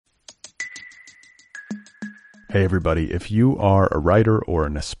Hey everybody, if you are a writer or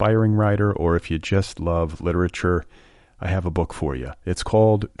an aspiring writer, or if you just love literature, I have a book for you. It's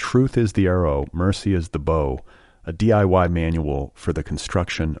called Truth is the Arrow, Mercy is the Bow, a DIY manual for the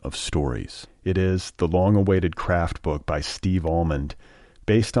construction of stories. It is the long-awaited craft book by Steve Almond,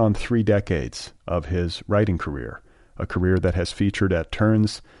 based on 3 decades of his writing career, a career that has featured at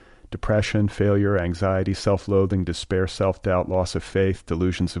turns depression, failure, anxiety, self-loathing, despair, self-doubt, loss of faith,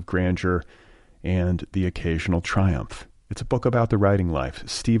 delusions of grandeur, and the occasional triumph. It's a book about the writing life.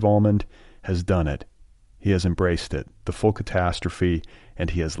 Steve Almond has done it. He has embraced it, the full catastrophe, and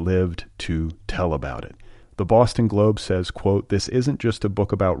he has lived to tell about it. The Boston Globe says, quote, "This isn't just a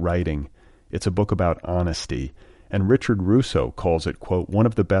book about writing, it's a book about honesty." And Richard Russo calls it, quote, "one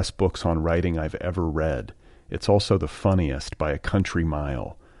of the best books on writing I've ever read. It's also the funniest by a country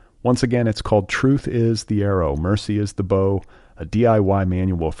mile." Once again, it's called Truth is the Arrow, Mercy is the Bow, a DIY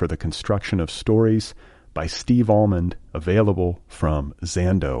manual for the construction of stories by Steve Almond, available from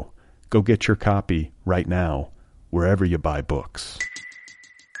Zando. Go get your copy right now, wherever you buy books.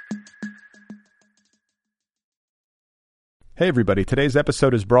 Hey everybody, today's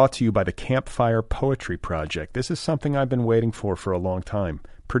episode is brought to you by the Campfire Poetry Project. This is something I've been waiting for a long time.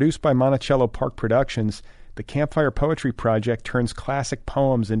 Produced by Monticello Park Productions, the Campfire Poetry Project turns classic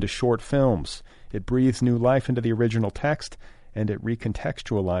poems into short films. It breathes new life into the original text, and it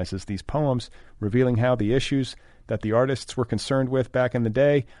recontextualizes these poems, revealing how the issues that the artists were concerned with back in the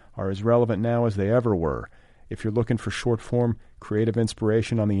day are as relevant now as they ever were. If you're looking for short-form creative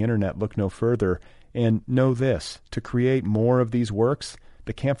inspiration on the internet, look no further. And know this, to create more of these works,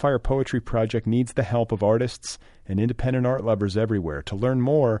 the Campfire Poetry Project needs the help of artists and independent art lovers everywhere. To learn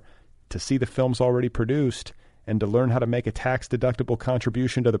more, to see the films already produced, and to learn how to make a tax-deductible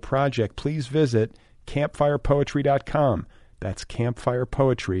contribution to the project, please visit campfirepoetry.com. That's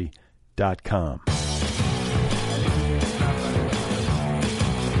campfirepoetry.com.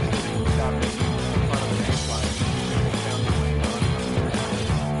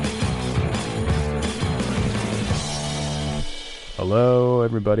 Hello,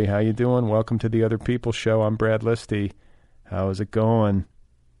 everybody. How you doing? Welcome to the Other People Show. I'm Brad Listy. How is it going?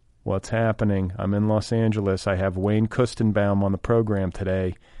 What's happening? I'm in Los Angeles. I have Wayne Kustenbaum on the program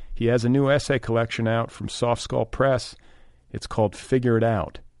today. He has a new essay collection out from Soft Skull Press. It's called Figure It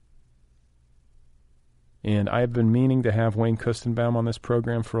Out. And I've been meaning to have Wayne Kustenbaum on this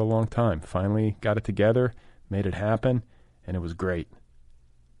program for a long time. Finally got it together, made it happen, and it was great.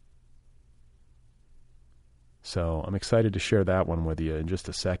 So I'm excited to share that one with you in just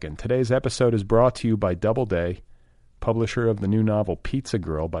a second. Today's episode is brought to you by Doubleday, publisher of the new novel Pizza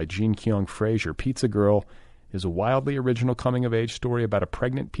Girl by Jean Keong Fraser. Pizza Girl is a wildly original coming-of-age story about a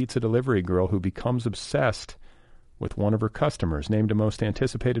pregnant pizza delivery girl who becomes obsessed with one of her customers. Named a most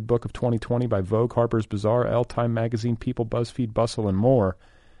anticipated book of 2020 by Vogue, Harper's Bazaar, Elle, Time Magazine, People, BuzzFeed, Bustle, and more,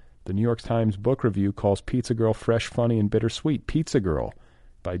 the New York Times Book Review calls Pizza Girl fresh, funny, and bittersweet. Pizza Girl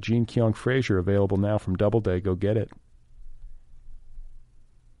by Jean Keong Fraser, available now from Doubleday. Go get it.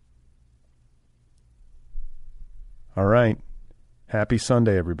 All right. Happy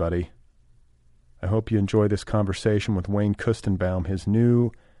Sunday, everybody. I hope you enjoy this conversation with Wayne Kustenbaum. His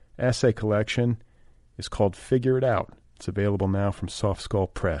new essay collection is called Figure It Out. It's available now from Soft Skull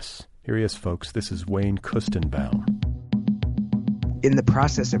Press. Here he is, folks. This is Wayne Kustenbaum. In the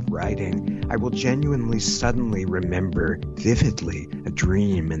process of writing, I will genuinely suddenly remember vividly a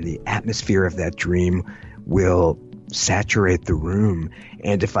dream, and the atmosphere of that dream will saturate the room.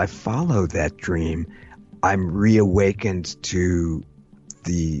 And if I follow that dream, I'm reawakened to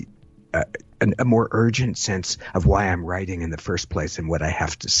a more urgent sense of why I'm writing in the first place and what I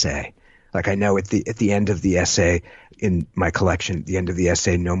have to say. Like I know at the end of the essay in my collection, the end of the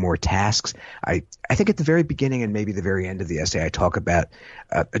essay, No More Tasks, I think at the very beginning and maybe the very end of the essay, I talk about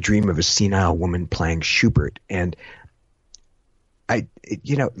a dream of a senile woman playing Schubert. And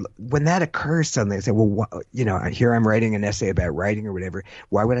when that occurs suddenly, I say, well, here I'm writing an essay about writing or whatever.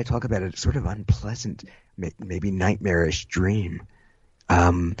 Why would I talk about a sort of unpleasant, maybe nightmarish dream?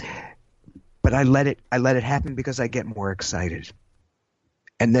 But I let it happen because I get more excited.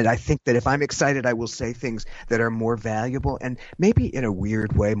 And then I think that if I'm excited, I will say things that are more valuable and maybe in a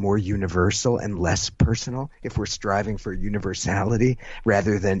weird way more universal and less personal if we're striving for universality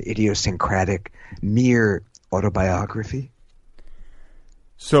rather than idiosyncratic mere autobiography.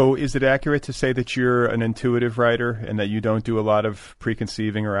 So is it accurate to say that you're an intuitive writer and that you don't do a lot of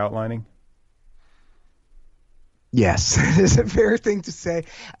preconceiving or outlining? Yes, it's a fair thing to say.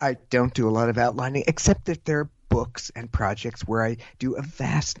 I don't do a lot of outlining, except that there are books and projects where I do a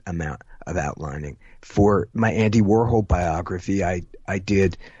vast amount of outlining. For my Andy Warhol biography, I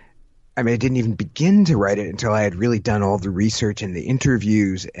did I mean, I didn't even begin to write it until I had really done all the research and the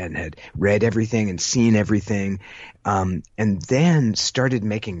interviews and had read everything and seen everything, and then started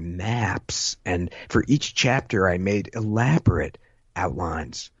making maps. And for each chapter, I made elaborate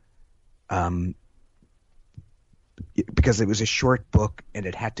outlines, because it was a short book and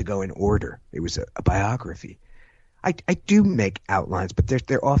it had to go in order. It was a biography. I do make outlines, but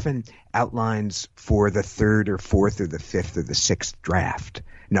they're often outlines for the third or fourth or the fifth or the sixth draft,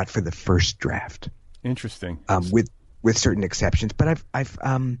 not for the first draft. Interesting. With certain exceptions, but I've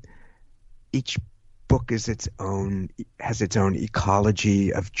each book has its own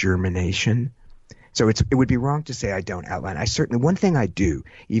ecology of germination. So it would be wrong to say I don't outline. One thing I do,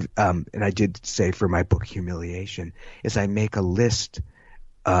 and I did say for my book Humiliation, is I make a list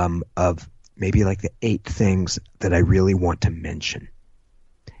of maybe like the 8 things that I really want to mention.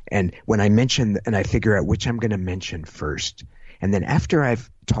 And when I mention, and I figure out which I'm going to mention first. And then after I've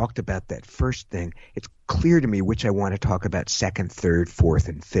talked about that first thing, it's clear to me which I want to talk about second, third, fourth,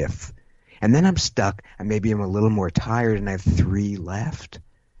 and fifth. And then I'm stuck, and maybe I'm a little more tired and I have 3 left.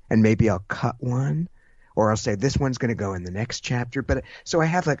 And maybe I'll cut one, or I'll say this one's going to go in the next chapter. But so I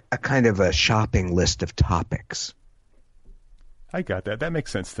have a kind of a shopping list of topics. I got that. That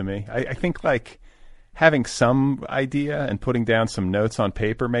makes sense to me. I think like having some idea and putting down some notes on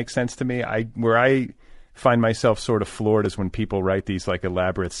paper makes sense to me. Where I find myself sort of floored is when people write these like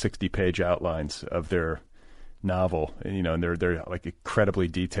elaborate 60-page outlines of their novel, and, and they're like incredibly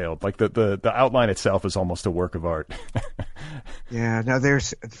detailed. Like the outline itself is almost a work of art. Yeah. Now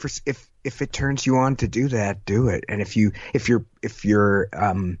if it turns you on to do that, do it. And if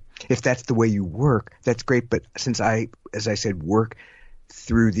that's the way you work, that's great. But since I, as I said, work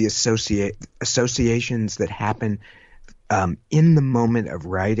through the associations that happen in the moment of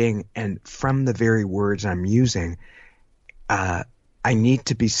writing and from the very words I'm using, I need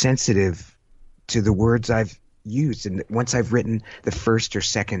to be sensitive to the words I've used. And once I've written the first or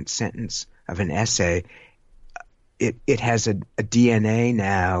second sentence of an essay, it has a DNA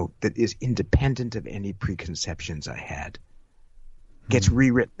now that is independent of any preconceptions I had. Gets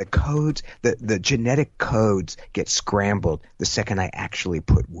rewritten. The codes, the genetic codes get scrambled the second I actually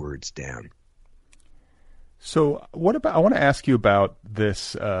put words down. So I want to ask you about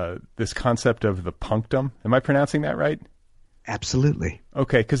this concept of the punctum. Am I pronouncing that right? Absolutely.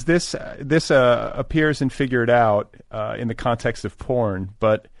 Okay, because this appears in Figure It Out in the context of porn,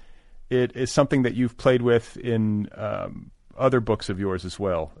 but it is something that you've played with in other books of yours as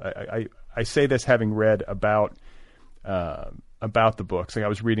well. I say this having read about the books. Like I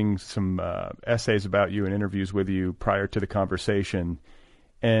was reading some essays about you and interviews with you prior to the conversation,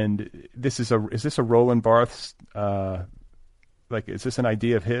 and is this a Roland Barthes? Is this an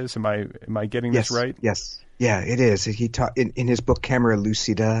idea of his? Am I getting this right? Yes. Yeah, it is. He taught in his book Camera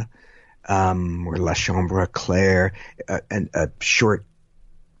Lucida, or La Chambre Claire, and a short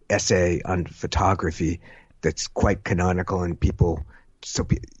essay on photography that's quite canonical, and people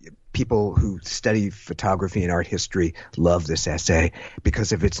who study photography and art history love this essay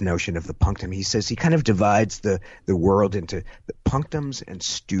because of its notion of the punctum. He says he kind of divides the world into the punctums and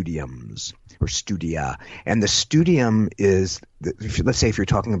studiums, or studia. And the studium is, let's say if you're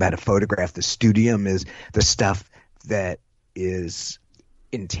talking about a photograph, the studium is the stuff that is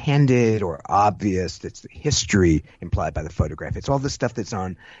intended or obvious. That's the history implied by the photograph. It's all the stuff that's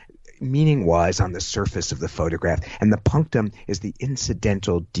on, meaning-wise, on the surface of the photograph. And the punctum is the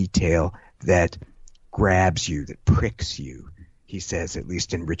incidental detail that grabs you, that pricks you, he says, at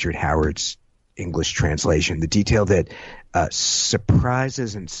least in Richard Howard's English translation. The detail that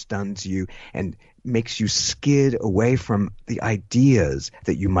surprises and stuns you and makes you skid away from the ideas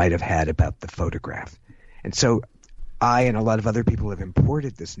that you might have had about the photograph. And so I and a lot of other people have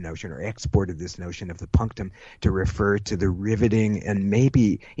imported this notion or exported this notion of the punctum to refer to the riveting and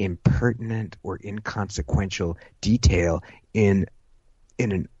maybe impertinent or inconsequential detail in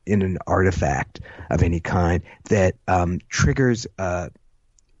an artifact of any kind that triggers an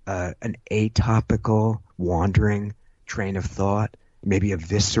atopical, wandering train of thought, maybe a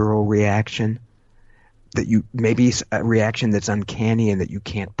visceral reaction, maybe a reaction that's uncanny and that you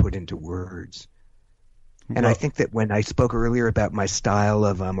can't put into words. And I think that when I spoke earlier about my style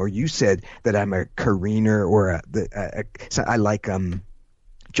of, or you said that I'm a careener or so I like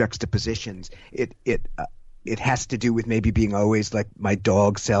juxtapositions. It has to do with maybe being always like my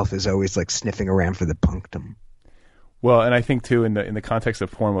dog self is always like sniffing around for the punctum. Well, and I think too in the context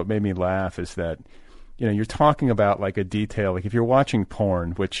of porn, what made me laugh is that you're talking about like a detail. Like if you're watching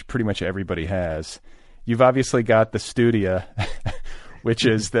porn, which pretty much everybody has, you've obviously got the studia. Which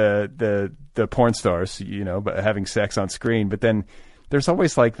is the porn stars, but having sex on screen. But then there's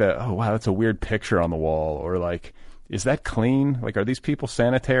always like oh wow, that's a weird picture on the wall, or like, is that clean? Like, are these people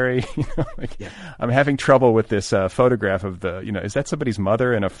sanitary? Yeah. I'm having trouble with this photograph of is that somebody's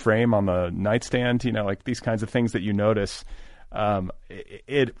mother in a frame on the nightstand? Like these kinds of things that you notice.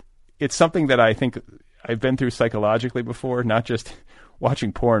 It's something that I think I've been through psychologically before, not just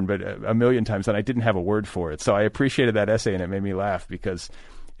watching porn, but a million times, and I didn't have a word for it. So I appreciated that essay, and it made me laugh because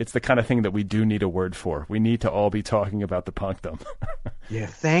it's the kind of thing that we do need a word for. We need to all be talking about the punctum. Yeah,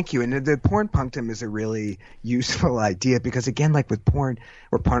 thank you. And the porn punctum is a really useful idea because, again, like with porn,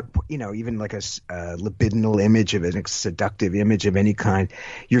 or even like a libidinal image of a seductive image of any kind,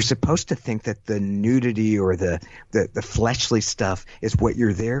 you're supposed to think that the nudity or the fleshly stuff is what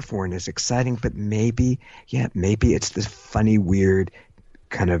you're there for and is exciting. But maybe it's this funny, weird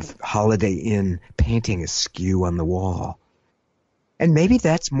kind of Holiday Inn painting askew on the wall. And maybe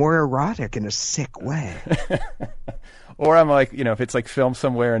that's more erotic in a sick way. Or I'm like, if it's like filmed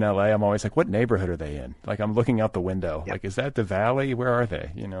somewhere in LA, I'm always like, what neighborhood are they in? Like, I'm looking out the window. Yep. Like, is that the Valley? Where are they?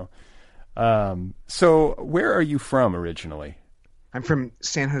 So where are you from originally? I'm from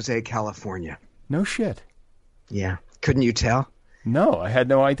San Jose, California. No shit. Yeah. Couldn't you tell? No, I had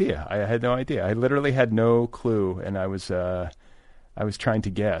no idea. I literally had no clue, and I was trying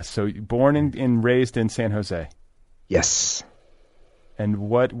to guess. So born and raised in San Jose. Yes. And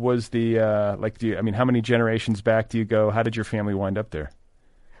what was the how many generations back do you go? How did your family wind up there?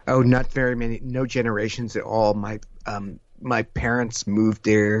 Oh, not very many. No generations at all. My parents moved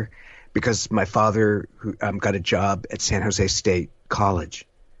there because my father got a job at San Jose State College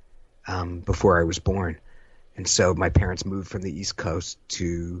before I was born, and so my parents moved from the East Coast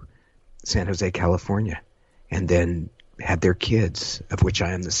to San Jose, California, and then had their kids, of which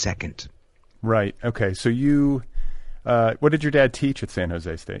I am the second. Right. Okay. So you. What did your dad teach at San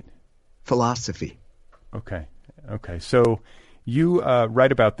Jose State? Philosophy. Okay. So you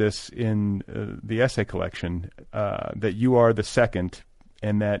write about this in the essay collection that you are the second,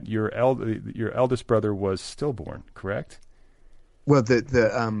 and that your eldest brother was stillborn, correct? Well, I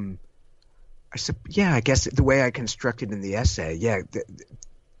guess the way I constructed in the essay, yeah.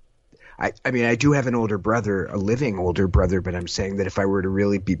 I mean, I do have an older brother, a living older brother, but I'm saying that if I were to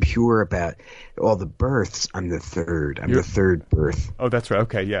really be pure about all the births, I'm the third. I'm the third birth. Oh, that's right.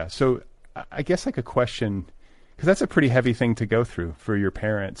 Okay, yeah. So I guess like a question, because that's a pretty heavy thing to go through for your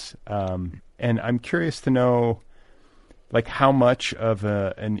parents. And I'm curious to know, like, how much of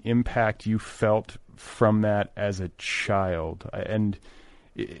an impact you felt from that as a child, and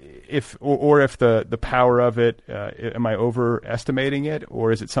if the power of it, am I overestimating it,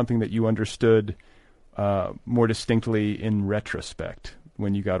 or is it something that you understood more distinctly in retrospect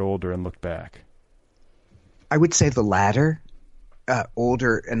when you got older and looked back? I would say the latter,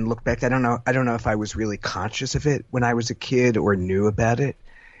 older and look back. I don't know if I was really conscious of it when I was a kid or knew about it.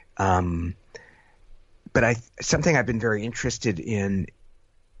 But something I've been very interested in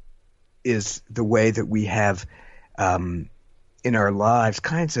is the way that we have in our lives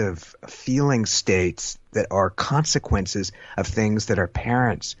kinds of feeling states that are consequences of things that our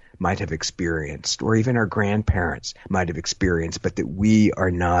parents might have experienced, or even our grandparents might have experienced, but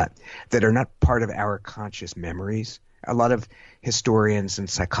that are not part of our conscious memories. A lot of historians and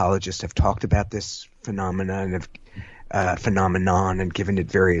psychologists have talked about this phenomenon and given it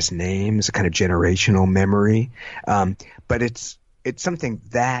various names, a kind of generational memory. But it's something,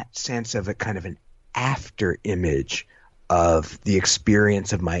 that sense of a kind of an after image of the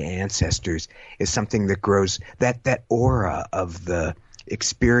experience of my ancestors is something that grows, that aura of the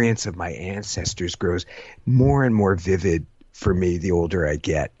experience of my ancestors grows more and more vivid for me the older I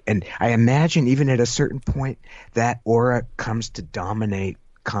get. And I imagine even at a certain point that aura comes to dominate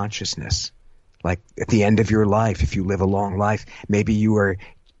consciousness. Like at the end of your life, if you live a long life, maybe you are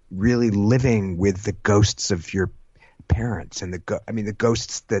really living with the ghosts of your parents and the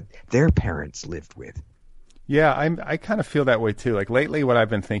ghosts that their parents lived with. Yeah, I kind of feel that way too. Like lately, what I've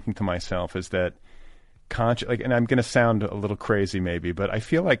been thinking to myself is that and I'm going to sound a little crazy maybe, but I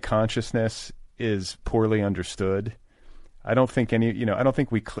feel like consciousness is poorly understood. I don't think I don't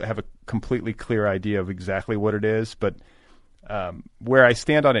think we have a completely clear idea of exactly what it is, but where I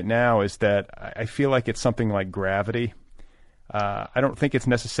stand on it now is that I feel like it's something like gravity. I don't think it's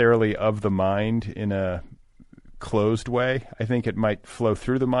necessarily of the mind in a closed way. I think it might flow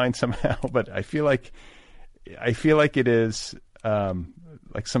through the mind somehow, but I feel like it is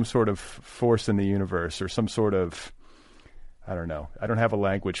like some sort of force in the universe, or some sort of, I don't know. I don't have a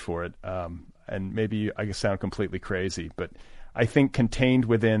language for it, and maybe I sound completely crazy, but I think contained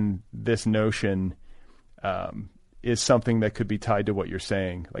within this notion is something that could be tied to what you're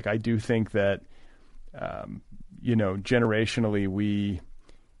saying. Like I do think that generationally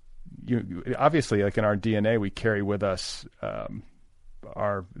obviously, like in our DNA, we carry with us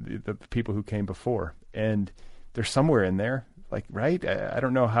the people who came before, and they're somewhere in there, like, right? I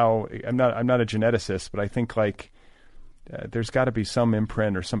don't know how. I'm not a geneticist, but I think like there's got to be some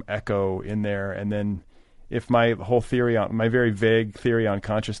imprint or some echo in there. And then if my very vague theory on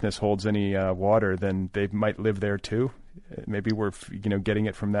consciousness holds any water, then they might live there too. Maybe we're getting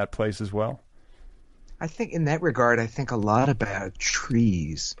it from that place as well. I think in that regard, I think a lot about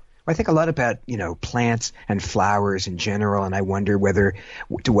trees. I think a lot about, plants and flowers in general, and I wonder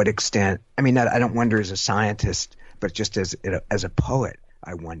to what extent, I mean, I don't wonder as a scientist, but just as a poet,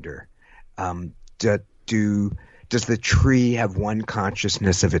 I wonder, does the tree have one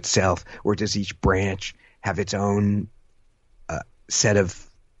consciousness of itself, or does each branch have its own set of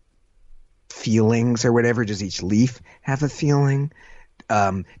feelings or whatever? Does each leaf have a feeling?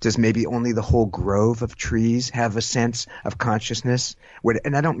 Does maybe only the whole grove of trees have a sense of consciousness?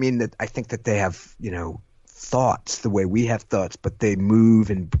 And I don't mean that I think that they have, thoughts the way we have thoughts, but they move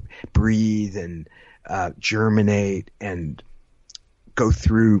and breathe and germinate and go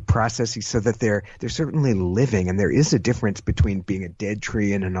through processes so that they're certainly living. And there is a difference between being a dead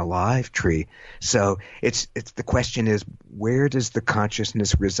tree and an alive tree. So the question is, where does the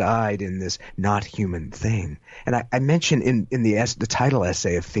consciousness reside in this not human thing? And I mentioned in the title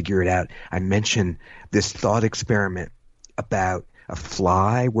essay of Figure It Out, I mentioned this thought experiment about a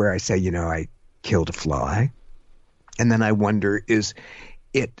fly where I say, I killed a fly. And then I wonder, is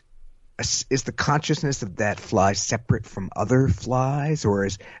the consciousness of that fly separate from other flies, or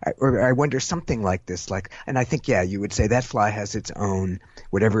I wonder something like this, and I think, you would say that fly has its own,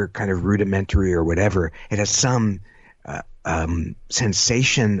 whatever kind of rudimentary or whatever, it has some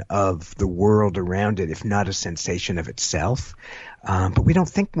sensation of the world around it, if not a sensation of itself. But we don't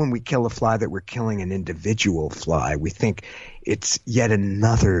think when we kill a fly that we're killing an individual fly. We think it's yet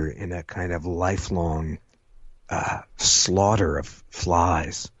another in a kind of lifelong slaughter of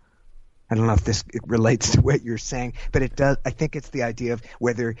flies. I don't know if it relates to what you're saying, but it does. I think it's the idea of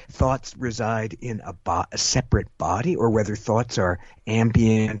whether thoughts reside in a separate body, or whether thoughts are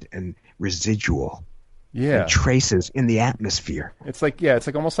ambient and residual, and traces in the atmosphere. It's like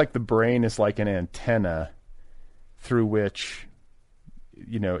almost like the brain is like an antenna through which,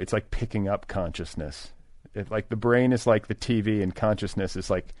 it's like picking up consciousness. Like the brain is like the TV, and consciousness is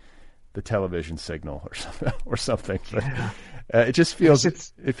like the television signal or something. But, it just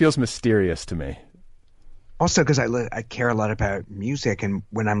feels mysterious to me. Also, because I care a lot about music, and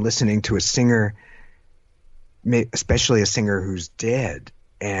when I'm listening to a singer, especially a singer who's dead,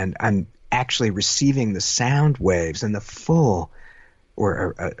 and I'm actually receiving the sound waves and the full,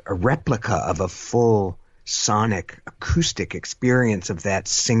 or a replica of a full sonic acoustic experience of that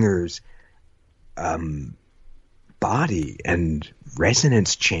singer's body and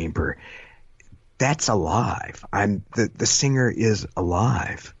resonance chamber, that's alive. The singer is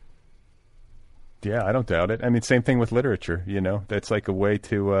alive. Yeah, I don't doubt it. I mean, same thing with literature. That's like a way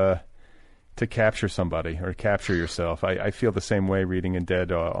to capture somebody or capture yourself. I feel the same way reading a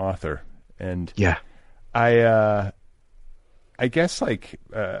dead author. And I guess like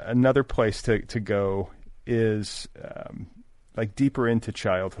another place to go is like deeper into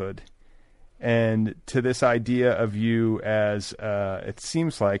childhood, and to this idea of you as it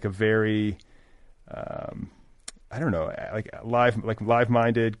seems like a very I don't know, like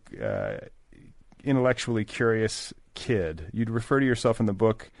live-minded, intellectually curious kid. You'd refer to yourself in the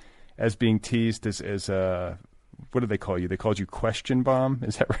book as being teased as what did they call you? They called you Question Bomb.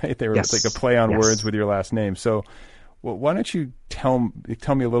 Is that right? They were like a play on words with your last name. So, why don't you tell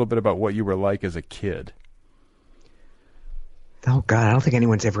me a little bit about what you were like as a kid? Oh God, I don't think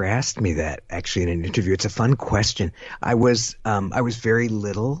anyone's ever asked me that actually in an interview. It's a fun question. I was very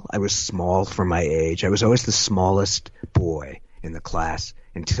little. I was small for my age. I was always the smallest boy in the class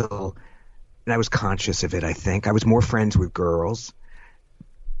and I was conscious of it, I think. I was more friends with girls,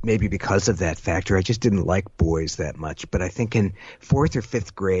 maybe because of that factor. I just didn't like boys that much. But I think in 4th or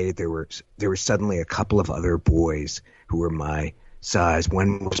 5th grade, there were suddenly a couple of other boys who were my size.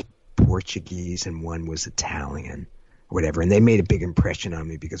 One was Portuguese and one was Italian. Whatever, and they made a big impression on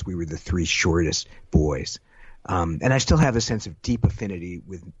me because we were the 3 shortest boys. And I still have a sense of deep affinity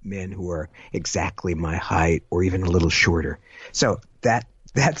with men who are exactly my height or even a little shorter. So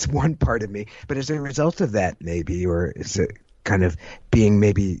that's one part of me. But as a result of that, maybe, or it's a kind of being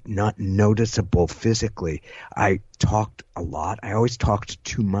maybe not noticeable physically, I talked a lot. I always talked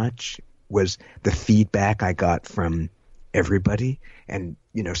too much was the feedback I got from everybody. And,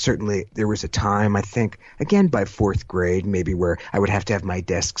 certainly there was a time, I think, again, by fourth grade, maybe where I would have to have my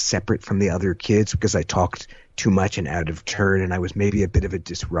desk separate from the other kids because I talked too much and out of turn, and I was maybe a bit of a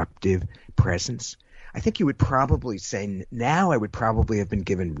disruptive presence. I think you would probably say now I would probably have been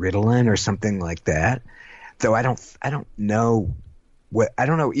given Ritalin or something like that, though I don't know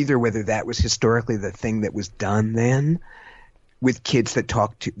either whether that was historically the thing that was done then with kids that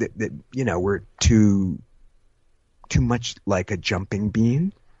talked to that were too much like a jumping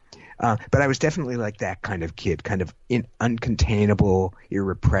bean. But I was definitely like that kind of kid, kind of uncontainable,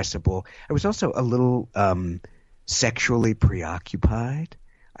 irrepressible. I was also a little sexually preoccupied,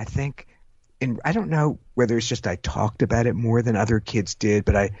 I think. And I don't know whether it's just I talked about it more than other kids did,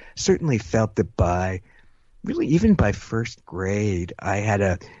 but I certainly felt that even by first grade, I had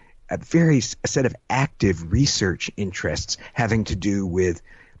a set of active research interests having to do with,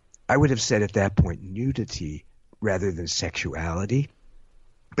 I would have said at that point, nudity rather than sexuality.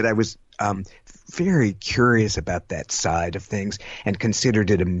 But I was very curious about that side of things and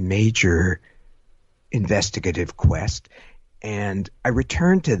considered it a major investigative quest. And I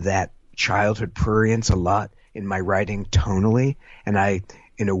returned to that childhood prurience a lot in my writing tonally. And I,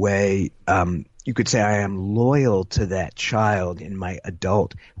 in a way, you could say I am loyal to that child in my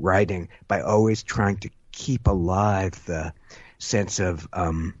adult writing by always trying to keep alive the sense of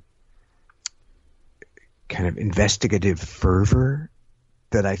kind of investigative fervor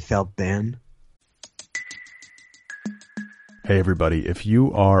that I felt then. Hey everybody, if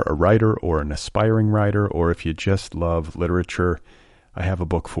you are a writer or an aspiring writer, or if you just love literature, I have a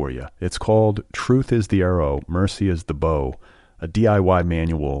book for you. It's called Truth is the Arrow, Mercy is the Bow, a DIY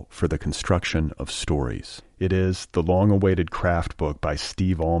manual for the construction of stories. It is the long-awaited craft book by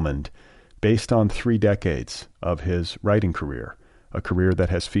Steve Almond, based on 3 decades of his writing career, a career that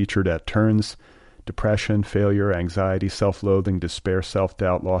has featured at turns depression, failure, anxiety, self-loathing, despair,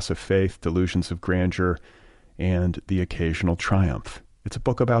 self-doubt, loss of faith, delusions of grandeur, and the occasional triumph. It's a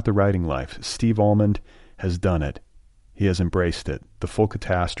book about the writing life. Steve Almond has done it. He has embraced it, the full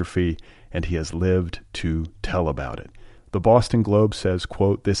catastrophe, and he has lived to tell about it. The Boston Globe says,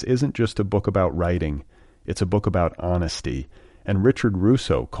 quote, "This isn't just a book about writing, it's a book about honesty." And Richard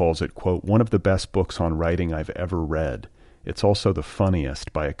Russo calls it, quote, "one of the best books on writing I've ever read. It's also the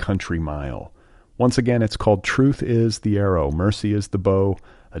funniest by a country mile." Once again, it's called Truth is the Arrow, Mercy is the Bow,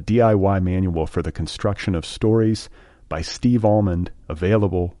 a DIY manual for the construction of stories by Steve Almond,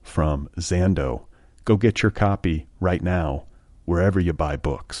 available from Zando. Go get your copy right now, wherever you buy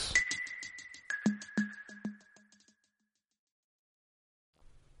books.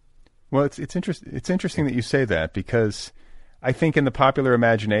 Well, it's interesting that you say that, because I think in the popular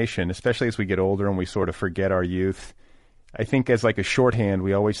imagination, especially as we get older and we sort of forget our youth, I think as like a shorthand,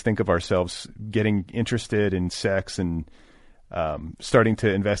 we always think of ourselves getting interested in sex and starting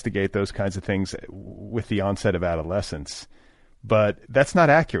to investigate those kinds of things with the onset of adolescence. But that's not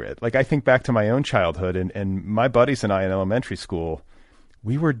accurate. Like, I think back to my own childhood, and my buddies and I in elementary school,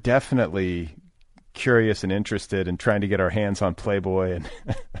 we were definitely curious and interested in trying to get our hands on Playboy and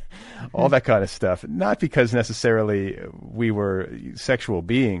all that kind of stuff. Not because necessarily we were sexual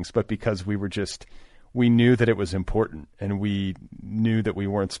beings, but because we knew that it was important, and we knew that we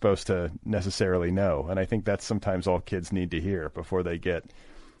weren't supposed to necessarily know. And I think that's sometimes all kids need to hear before they get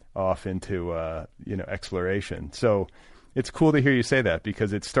off into exploration. So it's cool to hear you say that,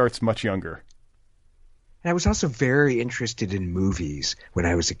 because it starts much younger. And I was also very interested in movies when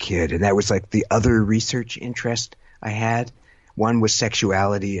I was a kid, and that was like the other research interest I had. One was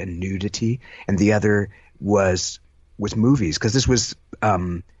sexuality and nudity, and the other was movies, because this was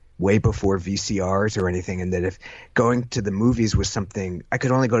way before VCRs or anything, and that if going to the movies was something, I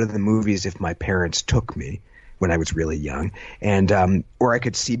could only go to the movies if my parents took me when I was really young, and or I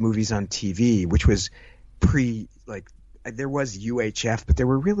could see movies on TV, which was there was UHF, but there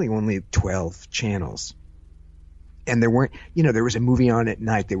were really only 12 channels. And there weren't, there was a movie on at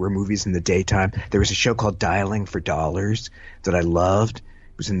night. There were movies in the daytime. There was a show called Dialing for Dollars that I loved.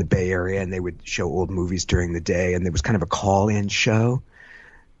 It was in the Bay Area, and they would show old movies during the day. And there was kind of a call-in show.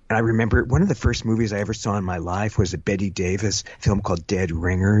 And I remember one of the first movies I ever saw in my life was a Bette Davis film called Dead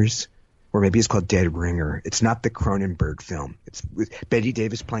Ringers. Or maybe it's called Dead Ringer. It's not the Cronenberg film. It's with Bette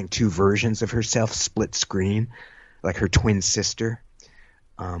Davis playing 2 versions of herself, split screen, like her twin sister.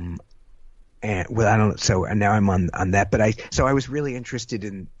 And well, I don't know. So now I'm on that, but I was really interested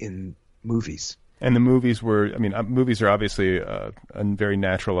in movies. And the movies movies are obviously a very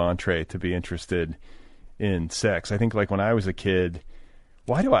natural entree to be interested in sex. I think like when I was a kid,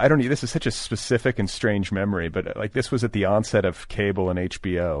 this is such a specific and strange memory, but like this was at the onset of cable and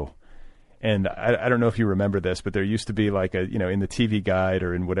HBO. And I don't know if you remember this, but there used to be like in the TV guide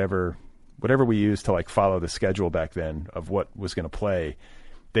or in whatever we used to like follow the schedule back then of what was going to play,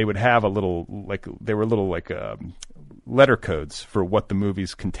 they would have letter codes for what the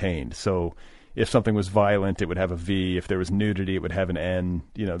movies contained. So if something was violent, it would have a V. If there was nudity, it would have an N,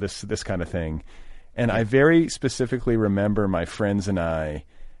 this kind of thing. And I very specifically remember my friends and I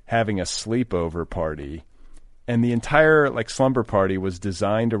having a sleepover party, and the entire like slumber party was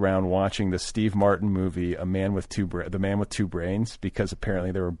designed around watching the Steve Martin movie, The Man with Two Brains, because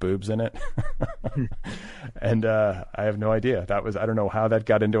apparently there were boobs in it. And I have no idea. I don't know how that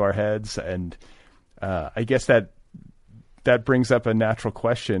got into our heads. And I guess that brings up a natural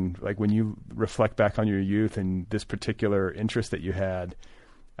question, like when you reflect back on your youth and this particular interest that you had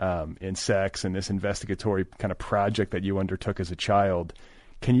in sex and this investigatory kind of project that you undertook as a child.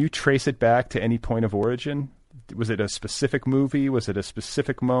 Can you trace it back to any point of origin? Was it a specific movie? Was it a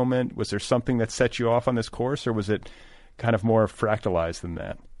specific moment? Was there something that set you off on this course, or was it kind of more fractalized than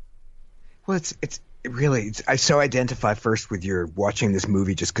that? Well, I so identify first with your watching this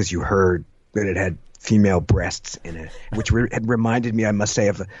movie just because you heard that it had female breasts in it, which had reminded me, I must say,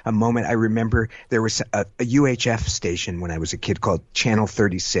 of a moment. I remember there was a UHF station when I was a kid called Channel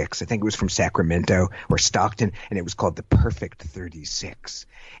 36. I think it was from Sacramento or Stockton, and it was called The Perfect 36.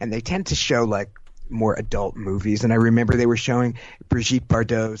 And they tend to show like more adult movies. And I remember they were showing Brigitte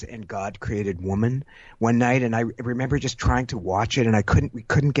Bardot's And God Created Woman one night, and I remember just trying to watch it, and we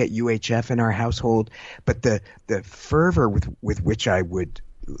couldn't get UHF in our household, but the fervor with which I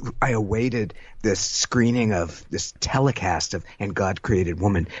awaited this screening of this telecast of And God Created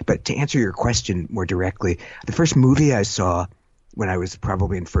Woman. But to answer your question more directly, the first movie I saw when I was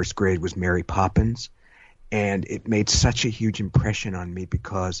probably in first grade was Mary Poppins, and it made such a huge impression on me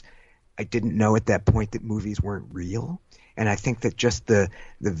because I didn't know at that point that movies weren't real. And I think that just the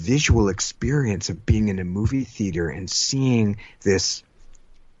visual experience of being in a movie theater and seeing this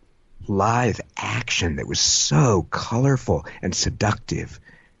live action that was so colorful and seductive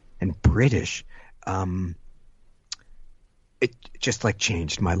and British, it just like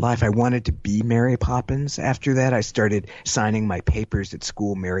changed my life. I wanted to be Mary Poppins. After that, I started signing my papers at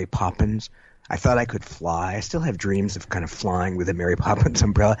school, Mary Poppins. I thought I could fly. I still have dreams of kind of flying with a Mary Poppins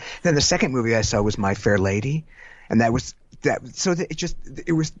umbrella. Then the second movie I saw was My Fair Lady, and that was that. So that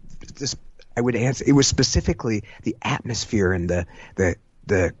it was this. I would answer. It was specifically the atmosphere and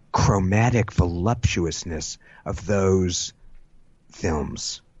the chromatic voluptuousness of those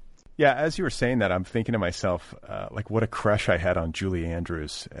films. Yeah, as you were saying that, I'm thinking to myself, like what a crush I had on Julie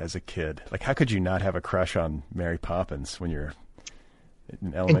Andrews as a kid. Like, how could you not have a crush on Mary Poppins when you're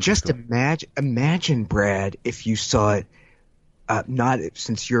in elementary and just school? imagine, Brad, if you saw it, not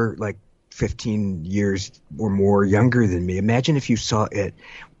since you're like 15 years or more younger than me. Imagine if you saw it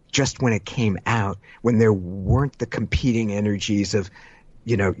just when it came out, when there weren't the competing energies of,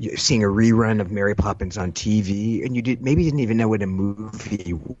 seeing a rerun of Mary Poppins on TV, and you maybe didn't even know what a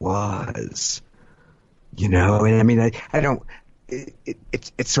movie was, And I mean, I don't.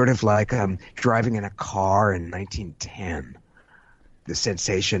 It's sort of like driving in a car in 1910. The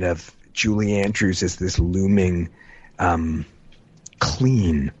sensation of Julie Andrews as this looming,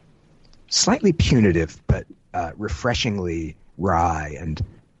 clean, slightly punitive, but refreshingly wry and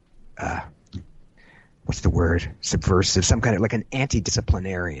what's the word? Subversive, some kind of like an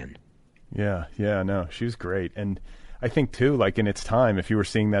anti-disciplinarian. Yeah, no, she was great. And I think too, like in its time, if you were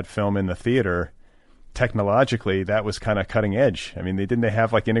seeing that film in the theater, technologically, that was kind of cutting edge. I mean, they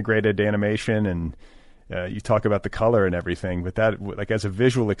have like integrated animation, and you talk about the color and everything, but that, like as a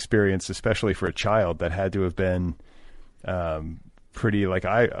visual experience, especially for a child, that had to have been pretty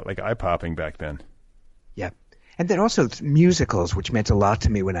eye-popping back then. Yeah. And then also musicals, which meant a lot to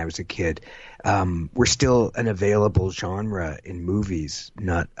me when I was a kid, were still an available genre in movies,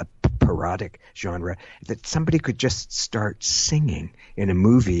 not a parodic genre, that somebody could just start singing in a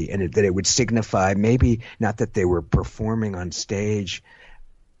movie, and that it would signify maybe not that they were performing on stage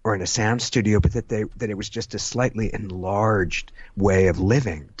or in a sound studio, but that it was just a slightly enlarged way of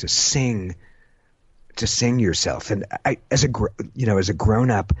living, to sing yourself. And I, as a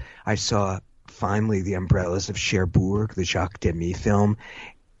grown up, I saw finally The Umbrellas of Cherbourg, the Jacques Demy film,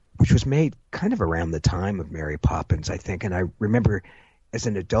 which was made kind of around the time of Mary Poppins, I think. And I remember as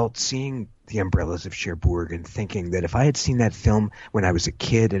an adult seeing The Umbrellas of Cherbourg and thinking that if I had seen that film when I was a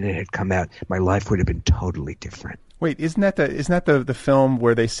kid and it had come out, my life would have been totally different. Wait, isn't that the film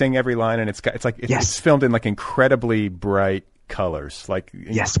where they sing every line, and it's filmed in like incredibly bright colors,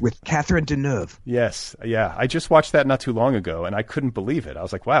 yes, with Catherine Deneuve. Yes, yeah. I just watched that not too long ago, and I couldn't believe it. I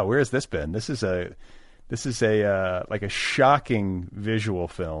was like, "Wow, where has this been?" This is a like a shocking visual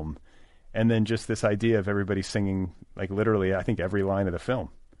film, and then just this idea of everybody singing like literally, I think every line of the film.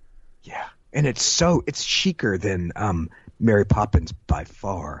 Yeah, and it's chicer than Mary Poppins by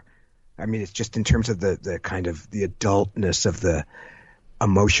far. I mean, it's just in terms of the kind of the adultness of the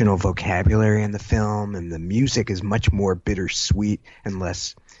emotional vocabulary in the film, and the music is much more bittersweet and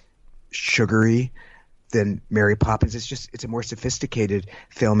less sugary than Mary Poppins. It's a more sophisticated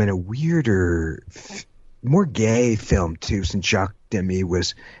film and a weirder, more gay film too, since Jacques Demy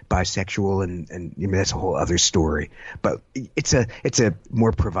was bisexual, and I mean, that's a whole other story. But it's a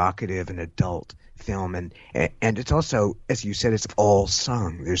more provocative and adult film, and it's also, as you said, it's all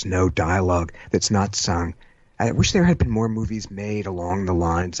sung. There's no dialogue that's not sung. I wish there had been more movies made along the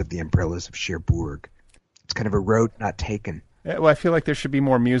lines of The Umbrellas of Cherbourg. It's kind of a road not taken. Yeah, well, I feel like there should be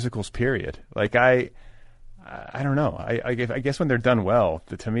more musicals, period. Like I don't know. I guess when they're done well,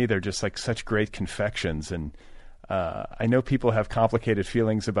 to me, they're just like such great confections. And I know people have complicated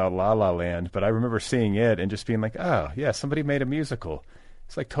feelings about La La Land, but I remember seeing it and just being like, oh, yeah, somebody made a musical.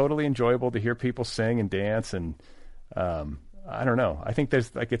 It's like totally enjoyable to hear people sing and dance. And I don't know. I think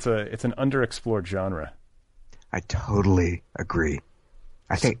there's like it's an underexplored genre. I totally agree.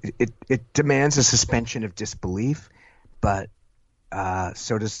 I think it demands a suspension of disbelief, but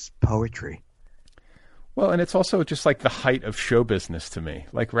so does poetry. Well, and it's also just like the height of show business to me.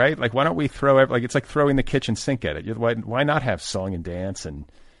 Like, right? Like, why don't we throw like it's like throwing the kitchen sink at it? Why not have song and dance and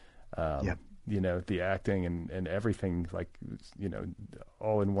you know, the acting and everything, like, you know,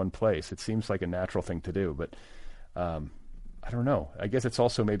 all in one place? It seems like a natural thing to do, but I don't know. I guess it's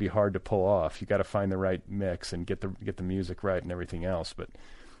also maybe hard to pull off. You got to find the right mix and get the music right and everything else. But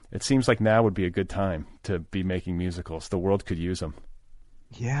it seems like now would be a good time to be making musicals. The world could use them.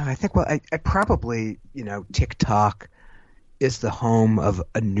 Yeah, I think, well, I probably, you know, TikTok is the home of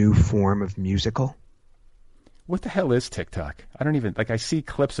a new form of musical. What the hell is TikTok? I don't even, like, I see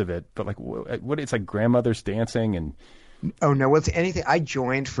clips of it, but like, what it's like grandmothers dancing and. Oh, no, well, it's anything. I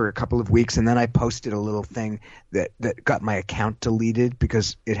joined for a couple of weeks, and then I posted a little thing that got my account deleted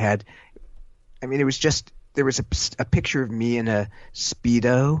because it had, I mean, it was just, there was a picture of me in a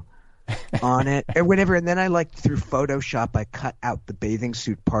Speedo on it or whatever, and then I, like, through Photoshop, I cut out the bathing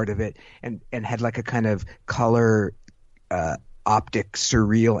suit part of it and had like a kind of color optic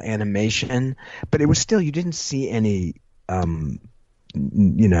surreal animation, but it was still, you didn't see any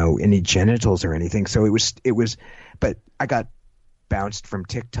you know, any genitals or anything, so it was but I got bounced from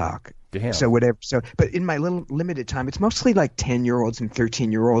TikTok. Damn. So whatever. So, but in my little limited time, it's mostly like 10-year-olds and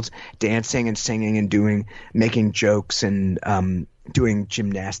 13-year-olds dancing and singing and making jokes and doing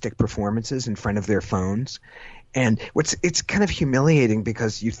gymnastic performances in front of their phones. And it's kind of humiliating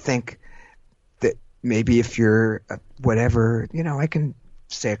because you think that maybe if you're whatever, you know, I can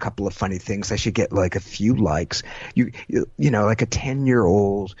say a couple of funny things, I should get like a few likes. You know, like a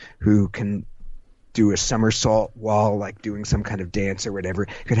 10-year-old who can do a somersault while like doing some kind of dance or whatever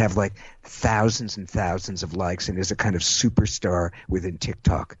could have like thousands and thousands of likes and is a kind of superstar within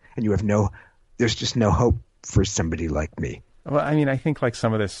TikTok. And there's just no hope for somebody like me. Well, I mean, I think like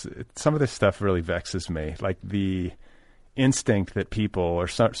some of this stuff really vexes me. Like the instinct that people or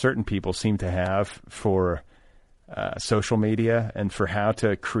certain people seem to have for social media and for how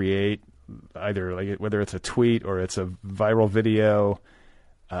to create either like whether it's a tweet or it's a viral video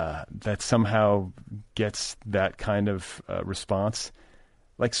that somehow gets that kind of response.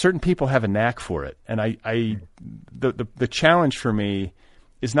 Like certain people have a knack for it. And the challenge for me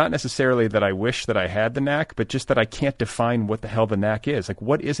is not necessarily that I wish that I had the knack, but just that I can't define what the hell the knack is. Like,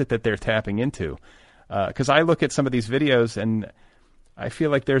 what is it that they're tapping into? Because I look at some of these videos and I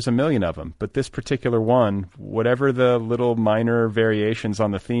feel like there's a million of them, but this particular one, whatever the little minor variations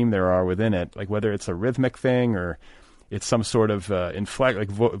on the theme there are within it, like whether it's a rhythmic thing or it's some sort of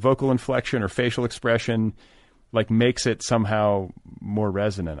vocal inflection or facial expression, like makes it somehow more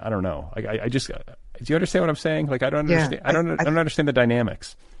resonant. I don't know. I just, do you understand what I'm saying? Like I don't understand. I don't understand the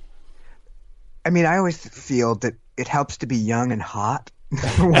dynamics. I mean, I always feel that it helps to be young and hot.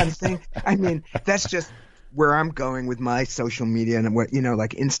 For one thing, I mean, that's just where I'm going with my social media and what, you know,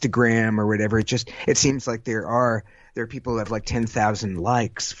 like Instagram or whatever. It seems like there are people who have like 10,000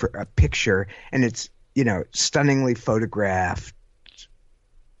 likes for a picture, and it's, you know, stunningly photographed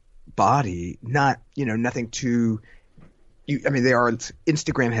body, not, you know, nothing too. I mean,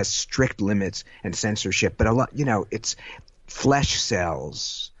 Instagram has strict limits and censorship, but a lot, you know, it's flesh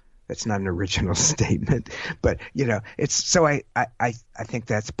cells. That's not an original statement, but you know, it's so I think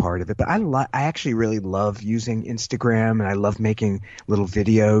that's part of it. But I actually really love using Instagram, and I love making little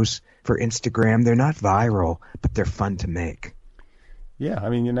videos for Instagram. They're not viral, but they're fun to make. Yeah, I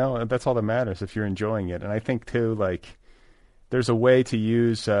mean, you know, that's all that matters if you're enjoying it. And I think too, like, there's a way to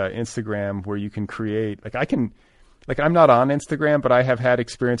use Instagram where you can create, I'm not on Instagram, but I have had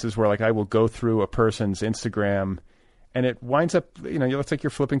experiences where like I will go through a person's Instagram and it winds up, it looks like you're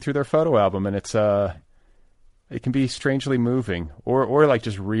flipping through their photo album, and it can be strangely moving or like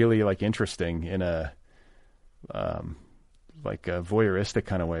just really like interesting in a like a voyeuristic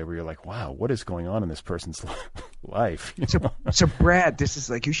kind of way where you're like, wow, what is going on in this person's life? So Brad, this is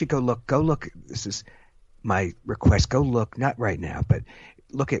like, you should go look. This is my request. Go look, not right now, but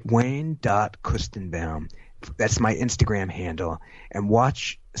look at Wayne.Kustenbaum. That's my Instagram handle, and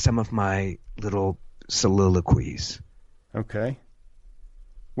watch some of my little soliloquies. Okay.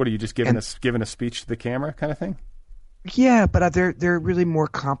 What are you just giving a speech to the camera kind of thing? Yeah, but they're really more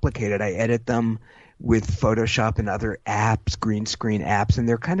complicated. I edit them with Photoshop and other apps, green screen apps, and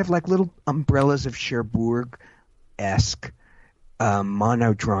they're kind of like little umbrellas of Cherbourg-esque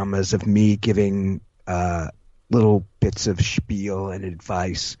monodramas of me giving little bits of spiel and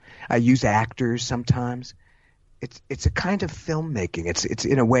advice. I use actors sometimes. It's a kind of filmmaking. It's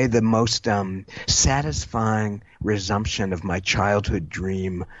in a way the most satisfying resumption of my childhood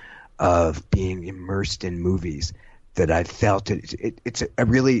dream of being immersed in movies that I felt. It's a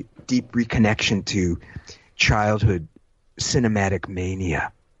really deep reconnection to childhood cinematic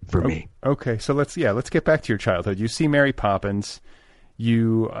mania for me. Okay, so let's get back to your childhood. You see Mary Poppins.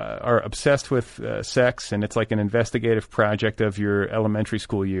 You are obsessed with sex, and it's like an investigative project of your elementary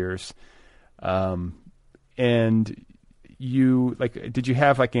school years. And you did you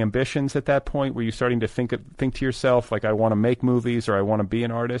have like ambitions at that point? Were you starting to think to yourself like, I want to make movies or I want to be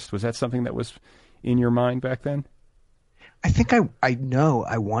an artist? Was that something that was in your mind back then? I think I know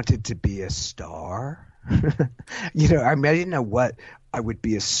I wanted to be a star. I didn't know what I would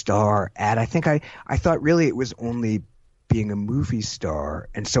be a star at. I think I thought really it was only being a movie star.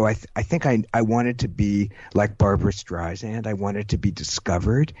 And so I think I wanted to be like Barbra Streisand. I wanted to be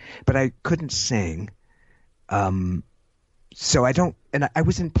discovered, but I couldn't sing. So I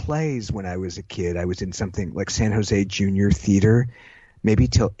was in plays when I was a kid. I was in something like San Jose Junior Theater. Maybe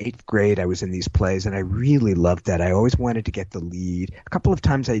till 8th grade I was in these plays, and I really loved that. I always wanted to get the lead. A couple of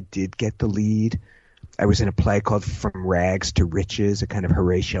times I did get the lead. I was in a play called From Rags to Riches, a kind of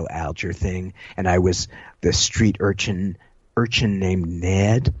Horatio Alger thing, and I was the street urchin named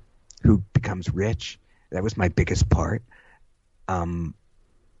Ned who becomes rich. That was my biggest part.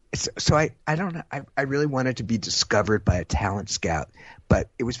 So I don't know. I really wanted to be discovered by a talent scout, but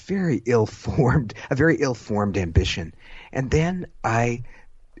it was a very ill-formed ambition. And then I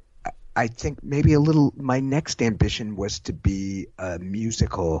think maybe my next ambition was to be a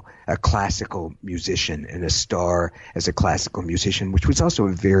classical musician and a star as a classical musician, which was also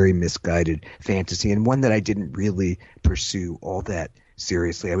a very misguided fantasy and one that I didn't really pursue all that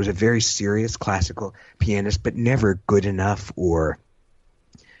seriously. I was a very serious classical pianist, but never good enough or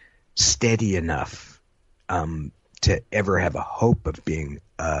steady enough to ever have a hope of being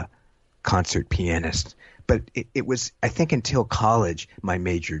a concert pianist. But it was, I think, until college, my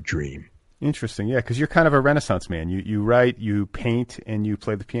major dream. Interesting, yeah, because you're kind of a Renaissance man. You write, you paint, and you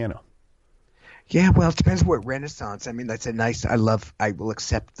play the piano. Yeah, well, it depends what Renaissance. I mean, that's I will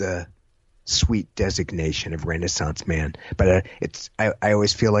accept the sweet designation of Renaissance man. But I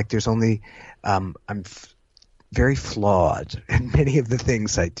always feel like there's only, very flawed in many of the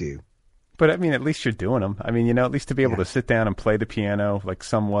things I do. But I mean, at least you're doing them. I mean, at least to be able to sit down and play the piano like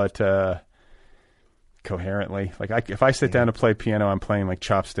somewhat coherently. Like if I sit down to play piano, I'm playing like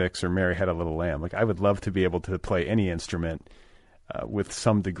Chopsticks or Mary Had a Little Lamb. Like I would love to be able to play any instrument with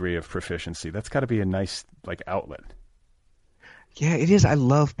some degree of proficiency. That's got to be a nice like outlet. Yeah, it is. I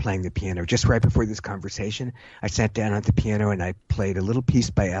love playing the piano. Just right before this conversation, I sat down at the piano and I played a little piece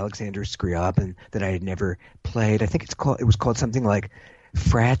by Alexander Scriabin that I had never played. I think it was called something like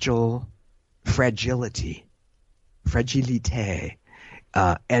Fragility.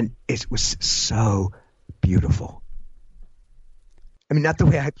 And it was so beautiful. I mean, not the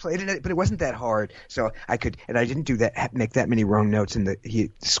way I played it, but it wasn't that hard. So I didn't make that many wrong notes. And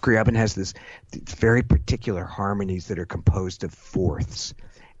Scriabin has these very particular harmonies that are composed of fourths,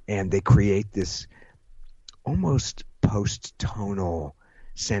 and they create this almost post-tonal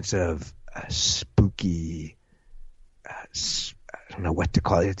sense of spooky. I don't know what to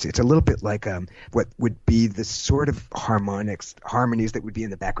call it. It's a little bit like what would be the sort of harmonies that would be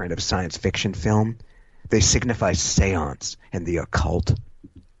in the background of a science fiction film. They signify seance and the occult.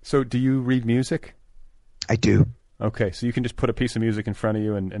 So do you read music? I do. Okay, so you can just put a piece of music in front of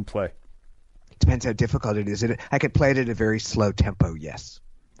you and play. It depends how difficult it is. I could play it at a very slow tempo, yes.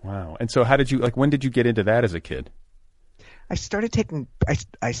 Wow. And so when did you get into that as a kid? I started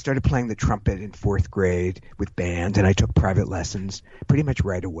playing the trumpet in fourth grade with band, and I took private lessons pretty much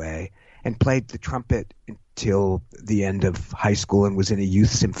right away, and played the trumpet until the end of high school, and was in a youth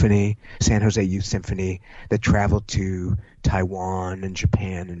symphony, San Jose Youth Symphony, that traveled to Taiwan and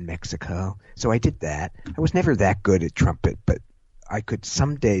Japan and Mexico. So I did that. I was never that good at trumpet, but I could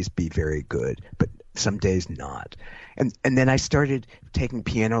some days be very good, but some days not. And then I started taking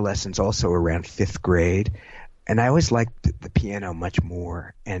piano lessons also around fifth grade. And I always liked the piano much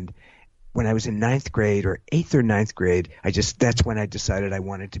more. And when I was in ninth grade or eighth or ninth grade, that's when I decided I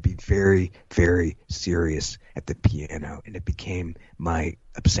wanted to be very, very serious at the piano. And it became my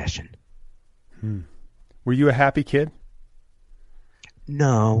obsession. Were you a happy kid?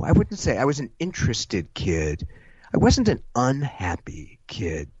 No, I wouldn't say. I was an interested kid. I wasn't an unhappy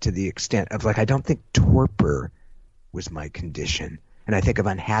kid to the extent of, like, I don't think torpor was my condition. And I think of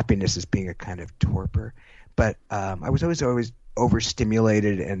unhappiness as being a kind of torpor. But I was always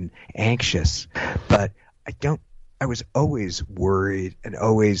overstimulated and anxious. But I was always worried and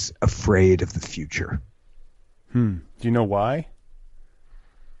always afraid of the future. Do you know why?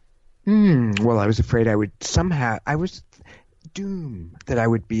 Well, I was afraid I was doomed that I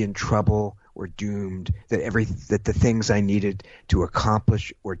would be in trouble, or doomed that the things I needed to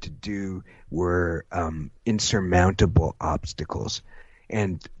accomplish or to do were insurmountable obstacles.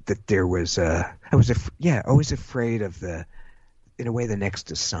 And that there was always afraid of in a way, the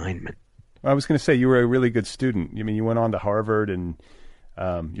next assignment. I was going to say, you were a really good student. I mean, you went on to Harvard, and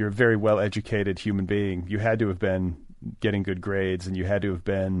you're a very well-educated human being. You had to have been getting good grades, and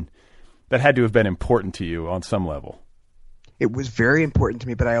that had to have been important to you on some level. It was very important to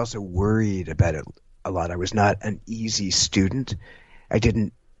me, but I also worried about it a lot. I was not an easy student. I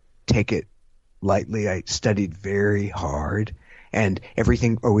didn't take it lightly. I studied very hard. And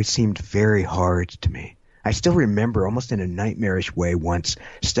everything always seemed very hard to me. I still remember, almost in a nightmarish way, once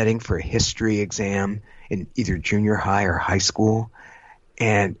studying for a history exam in either junior high or high school.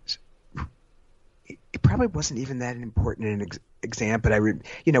 And it probably wasn't even that important an exam, but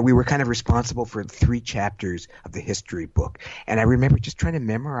we were kind of responsible for 3 chapters of the history book. And I remember just trying to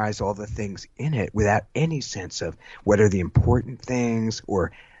memorize all the things in it without any sense of what are the important things,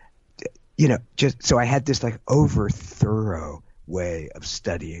 or, just so I had this like over thorough way of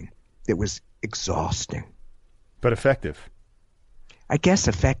studying that was exhausting. But effective. I guess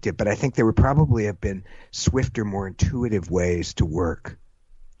effective, but I think there would probably have been swifter, more intuitive ways to work.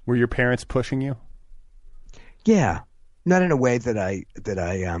 Were your parents pushing you? Yeah. Not in a way that I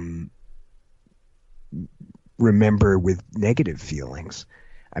remember with negative feelings.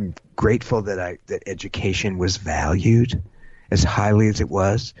 I'm grateful that education was valued as highly as it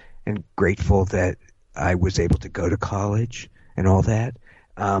was, and grateful that I was able to go to college and all that.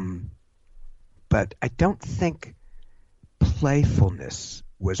 But I don't think playfulness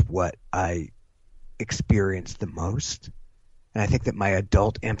was what I experienced the most. And I think that my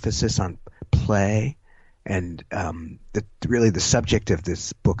adult emphasis on play, and really the subject of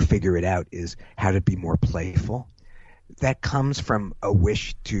this book, Figure It Out, is how to be more playful. That comes from a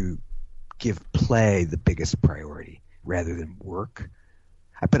wish to give play the biggest priority rather than work.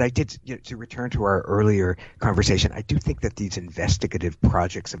 But I did, to return to our earlier conversation, I do think that these investigative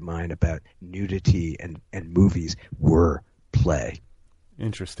projects of mine about nudity and movies were play.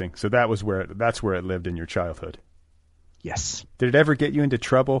 Interesting. So that's where it lived in your childhood. Yes. Did it ever get you into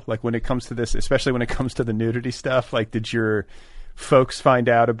trouble? Like, when it comes to this, especially when it comes to the nudity stuff, like, did your folks find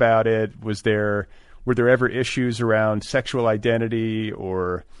out about it? Were there ever issues around sexual identity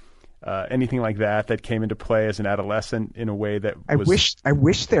or anything like that came into play as an adolescent in a way that was... I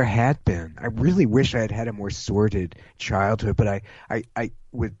wish there had been. I really wish I had had a more sordid childhood, but I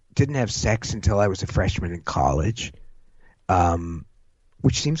didn't have sex until I was a freshman in college,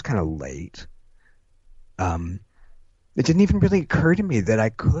 which seems kind of late. It didn't even really occur to me that I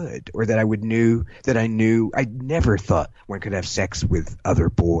could, or that I knew. I never thought one could have sex with other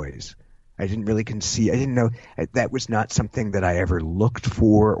boys. I didn't really conceive. I didn't know that was not something that I ever looked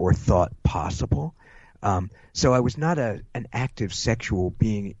for or thought possible. So I was not an active sexual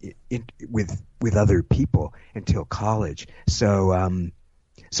being with other people until college. So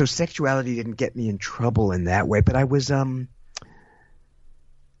sexuality didn't get me in trouble in that way. But I was I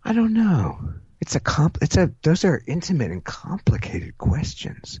don't know. Those are intimate and complicated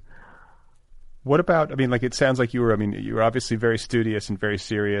questions. What about, it sounds like you were obviously very studious and very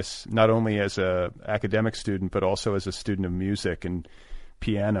serious, not only as a academic student, but also as a student of music and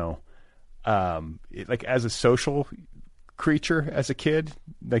piano. As a social creature as a kid,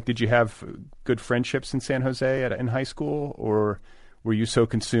 did you have good friendships in San Jose in high school, or were you so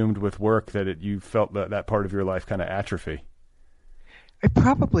consumed with work that you felt that part of your life kind of atrophy?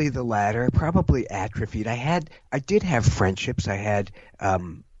 Probably the latter, probably atrophied. I did have friendships. I had a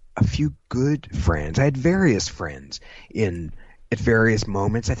few good friends. I had various friends in at various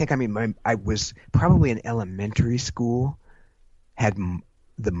moments. I was probably in elementary school, had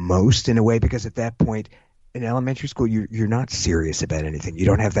the most in a way, because at that point in elementary school, you're not serious about anything. You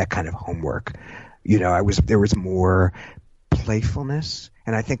don't have that kind of homework. There was more playfulness.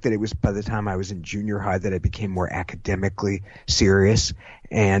 And I think that it was by the time I was in junior high that I became more academically serious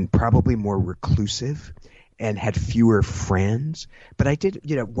and probably more reclusive and had fewer friends. But I did,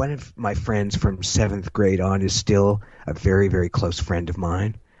 one of my friends from seventh grade on is still a very, very close friend of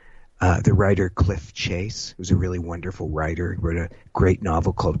mine. The writer Cliff Chase, who's a really wonderful writer. He wrote a great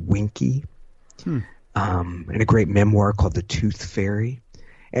novel called Winky, and a great memoir called The Tooth Fairy.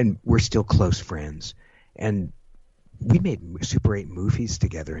 And we're still close friends. And we made Super 8 movies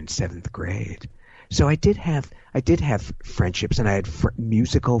together in seventh grade. So I did have friendships, and I had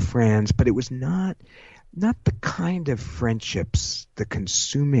musical friends, but it was not the kind of friendships, the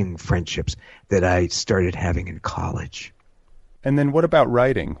consuming friendships that I started having in college. And then what about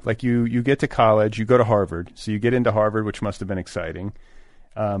writing? Like you get to college, you go to Harvard, so you get into Harvard, which must have been exciting.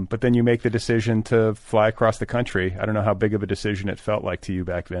 But then you make the decision to fly across the country. I don't know how big of a decision it felt like to you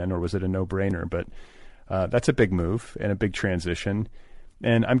back then, or was it a no-brainer? But that's a big move and a big transition.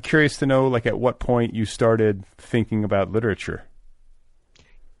 And I'm curious to know, like, at what point you started thinking about literature.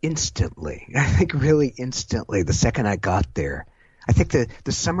 Instantly. I think really instantly, the second I got there. I think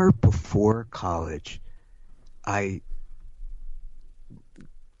the summer before college, there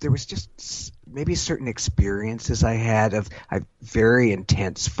was just maybe certain experiences I had of a very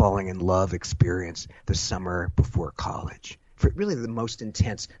intense falling in love experience the summer before college. Really the most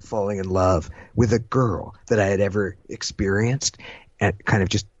intense falling in love with a girl that I had ever experienced, and kind of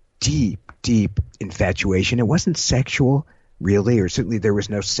just deep, deep infatuation. It wasn't sexual, really, or certainly there was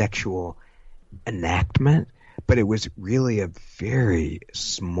no sexual enactment, but it was really a very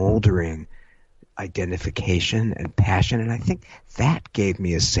smoldering identification and passion. And I think that gave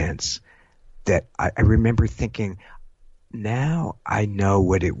me a sense that I remember thinking, now I know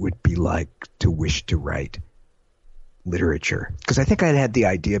what it would be like to wish to write literature. Because I think I'd had the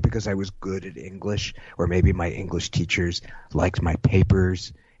idea because I was good at English, or maybe my English teachers liked my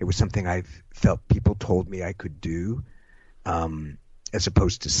papers. It was something I felt people told me I could do, as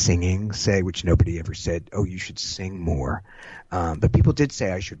opposed to singing, say, which nobody ever said, oh, you should sing more. But people did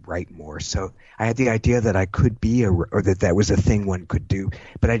say I should write more. So I had the idea that I could be, or that was a thing one could do,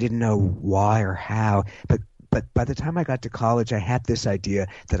 but I didn't know why or how. But by the time I got to college, I had this idea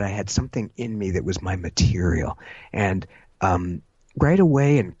that I had something in me that was my material. And right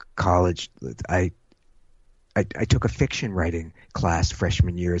away in college, I took a fiction writing class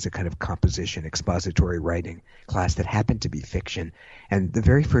freshman year as a kind of composition, expository writing class that happened to be fiction. And the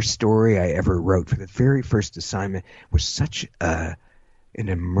very first story I ever wrote for the very first assignment was such an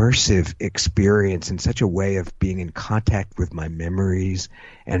immersive experience, and such a way of being in contact with my memories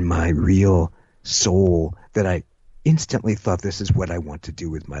and my real soul, that I instantly thought, this is what I want to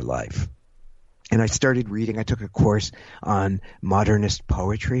do with my life. And I started reading. I took a course on modernist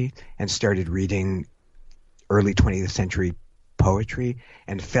poetry and started reading early 20th century poetry,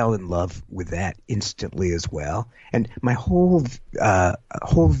 and fell in love with that instantly as well. And my whole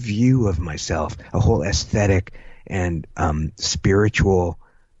view of myself, a whole aesthetic and spiritual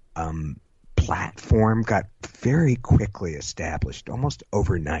platform, got very quickly established, almost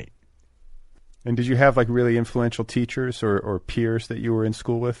overnight. And did you have like really influential teachers or peers that you were in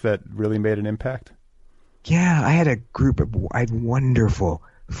school with that really made an impact? Yeah, I had wonderful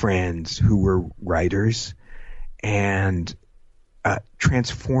friends who were writers, and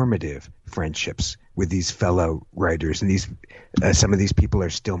transformative friendships with these fellow writers. And some of these people are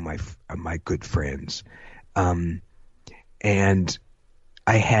still my good friends. And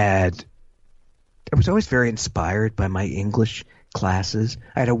I was always very inspired by my English classes.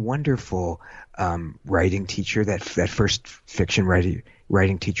 I had a wonderful writing teacher. That first fiction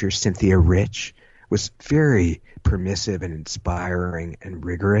writing teacher, Cynthia Rich, was very permissive and inspiring and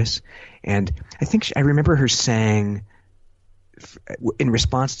rigorous. And I remember her saying, in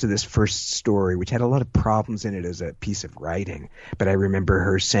response to this first story, which had a lot of problems in it as a piece of writing, but I remember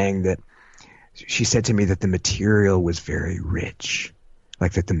her saying that she said to me that the material was very rich,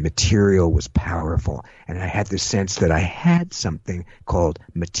 like that the material was powerful. And I had this sense that I had something called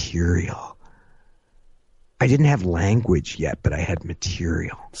material. I didn't have language yet, but I had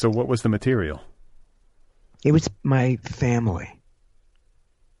material. So what was the material? It was my family.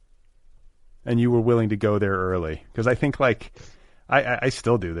 And you were willing to go there early? Because I think, like, I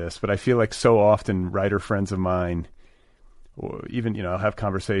still do this, but I feel like so often writer friends of mine or even, I'll have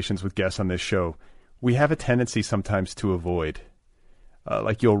conversations with guests on this show, we have a tendency sometimes to avoid.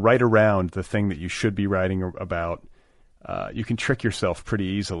 Like you'll write around the thing that you should be writing about. You can trick yourself pretty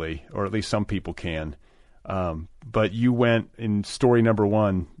easily, or at least some people can. But you went in story number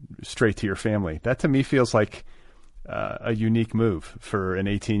 1 straight to your family. That to me feels like a unique move for an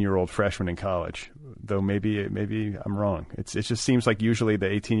 18-year-old freshman in college, though maybe I'm wrong. It just seems like usually the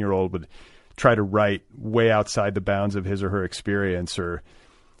 18-year-old would try to write way outside the bounds of his or her experience, or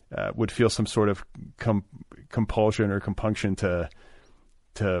would feel some sort of compulsion or compunction to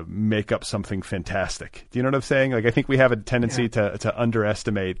make up something fantastic. Do you know what I'm saying? Like, I think we have a tendency to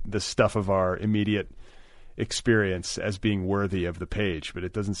underestimate the stuff of our immediate experience as being worthy of the page, but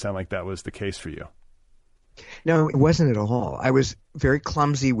it doesn't sound like that was the case for you. No, it wasn't at all. I was very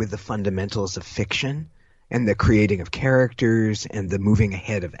clumsy with the fundamentals of fiction and the creating of characters and the moving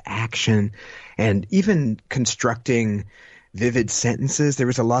ahead of action and even constructing vivid sentences. There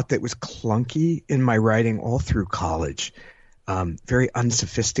was a lot that was clunky in my writing all through college. Very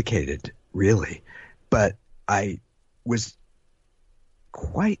unsophisticated, really. But I was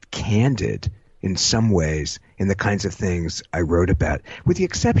quite candid in some ways in the kinds of things I wrote about, with the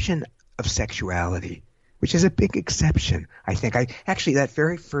exception of sexuality, which is a big exception. I think that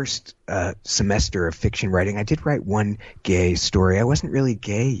very first semester of fiction writing, I did write one gay story. I wasn't really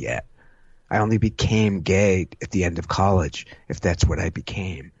gay yet. I only became gay at the end of college, if that's what I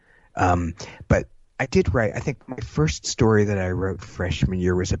became. But I did write, I think my first story that I wrote freshman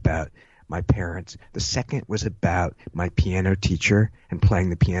year was about my parents. The second was about my piano teacher and playing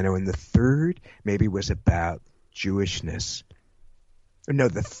the piano. And the third maybe was about Jewishness. No,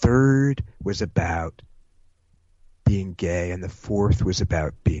 the third was about being gay, and the fourth was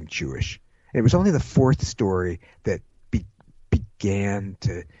about being Jewish. And it was only the fourth story that began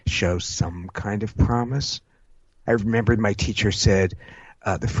to show some kind of promise. I remember my teacher said,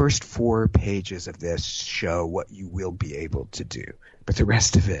 the first 4 pages of this show what you will be able to do, but the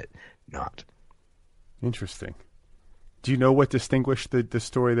rest of it, not. Interesting. Do you know what distinguished the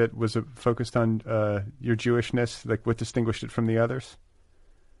story that was focused on your Jewishness? Like, what distinguished it from the others?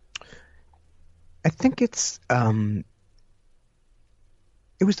 I think it's it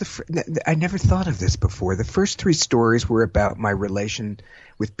was I never thought of this before. The first 3 stories were about my relation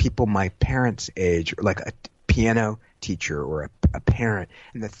with people my parents' age, like a piano teacher or a parent.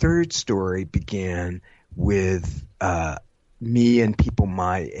 And the third story began with me and people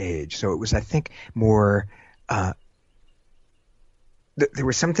my age. So it was, I think, more there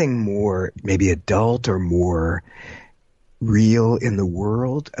was something more maybe adult or more real in the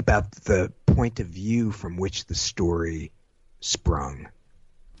world about the point of view from which the story sprung.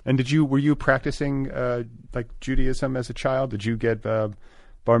 And were you practicing like Judaism as a child? Did you get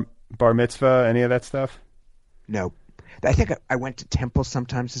bar mitzvah, any of that stuff? No. I think I went to temple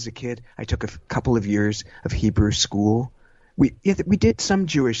sometimes as a kid. I took a couple of years of Hebrew school. We did some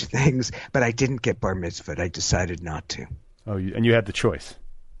Jewish things, but I didn't get bar mitzvah. I decided not to. Oh, and you had the choice.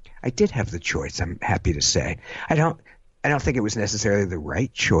 I did have the choice, I'm happy to say. I don't think it was necessarily the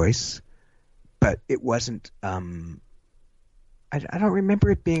right choice, but it wasn't I don't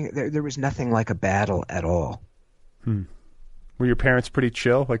remember it being there was nothing like a battle at all. Were your parents pretty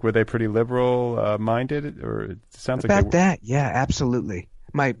chill? Like, were they pretty liberal minded, or it sounds about like that? Yeah, absolutely.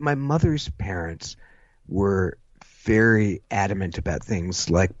 My mother's parents were very adamant about things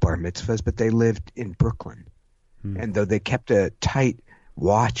like bar mitzvahs, but they lived in Brooklyn, and though they kept a tight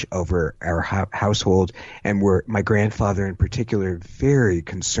watch over our household, and were, my grandfather in particular, very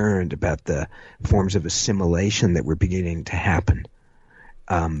concerned about the forms of assimilation that were beginning to happen.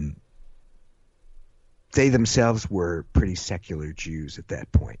 They themselves were pretty secular Jews at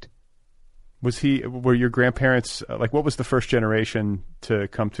that point. Were your grandparents, like, what was the first generation to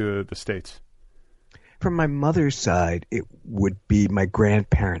come to the States? From my mother's side, it would be my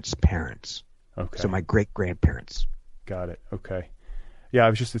grandparents' parents. Okay. So my great-grandparents. Got it. Okay. Yeah,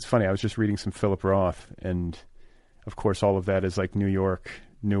 it's funny. I was just reading some Philip Roth, and of course all of that is like New York,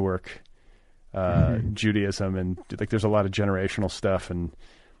 Newark, Judaism, and like there's a lot of generational stuff, and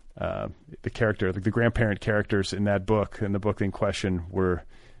the grandparent characters in that book, in the book in question, were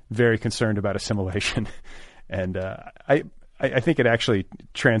very concerned about assimilation. And I think it actually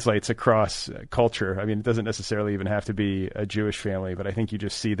translates across culture. I mean, it doesn't necessarily even have to be a Jewish family, but I think you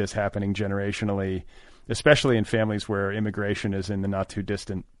just see this happening generationally, especially in families where immigration is in the not too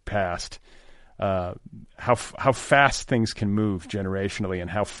distant past. How fast things can move generationally, and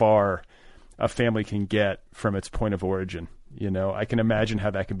how far a family can get from its point of origin. You know, I can imagine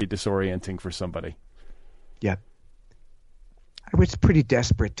how that can be disorienting for somebody. Yeah. I was pretty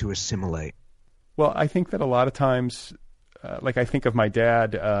desperate to assimilate. Well, I think that a lot of times like I think of my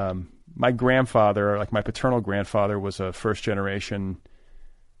dad, my grandfather, like my paternal grandfather, was a first generation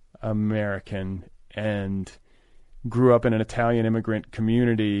American and grew up in an Italian immigrant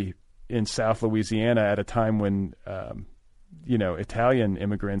community in South Louisiana at a time when, Italian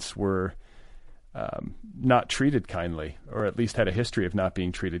immigrants were not treated kindly, or at least had a history of not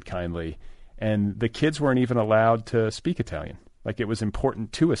being treated kindly. And the kids weren't even allowed to speak Italian. Like, it was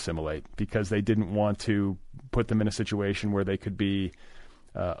important to assimilate because they didn't want to put them in a situation where they could be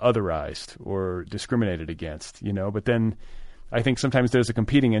otherized or discriminated against, But then I think sometimes there's a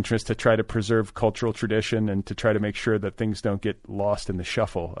competing interest to try to preserve cultural tradition and to try to make sure that things don't get lost in the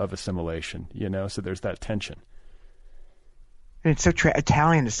shuffle of assimilation, So there's that tension. And it's so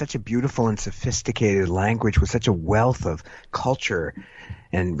Italian is such a beautiful and sophisticated language with such a wealth of culture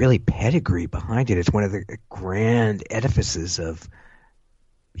and really pedigree behind it. It's one of the grand edifices of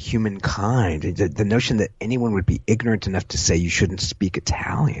humankind. The notion that anyone would be ignorant enough to say you shouldn't speak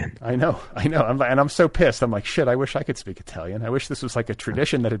Italian. I know. I'm so pissed. I'm like, shit, I wish I could speak Italian. I wish this was like a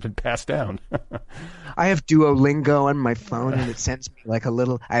tradition that had been passed down. I have Duolingo on my phone, and it sends me like a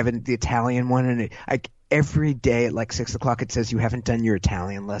little – I have the Italian one, and every day at like 6 o'clock it says you haven't done your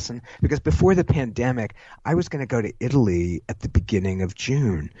Italian lesson. Because before the pandemic, I was going to go to Italy at the beginning of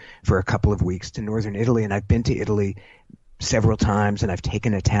June for a couple of weeks to northern Italy, and I've been to Italy several times, and I've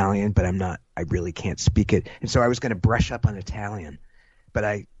taken Italian, but I really can't speak it. And so I was going to brush up on Italian, but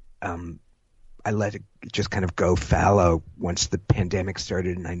I let it just kind of go fallow once the pandemic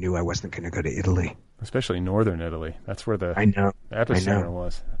started, and I knew I wasn't going to go to Italy. Especially northern Italy. That's where the epicenter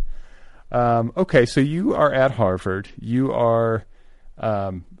was. Okay, so you are at Harvard. You are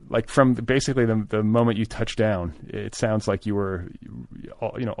like from basically the moment you touched down, it sounds like you were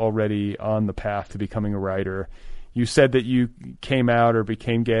already on the path to becoming a writer. You said that you came out or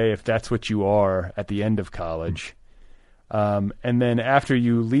became gay, if that's what you are, at the end of college. And then after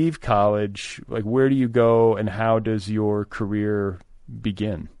you leave college, like, where do you go and how does your career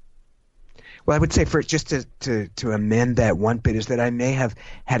begin? Well, I would say just to amend that one bit is that I may have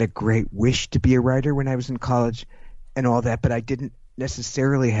had a great wish to be a writer when I was in college and all that, but I didn't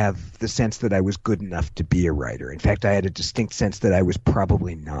necessarily have the sense that I was good enough to be a writer. In fact, I had a distinct sense that I was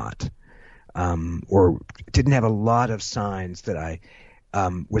probably not. Or didn't have a lot of signs that I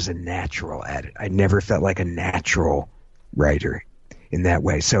was a natural at it. I never felt like a natural writer in that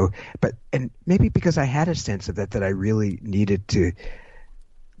way. So, and maybe because I had a sense of that I really needed to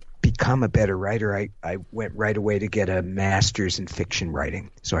become a better writer, I went right away to get a master's in fiction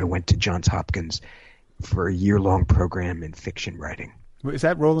writing. So I went to Johns Hopkins for a year-long program in fiction writing. Is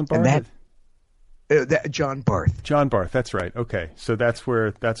that Roland Barthes? John Barth. John Barth, that's right. Okay, so that's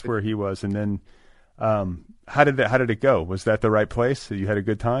where he was. And then, how did it go? Was that the right place? You had a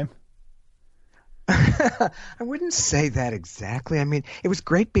good time? I wouldn't say that exactly. I mean, it was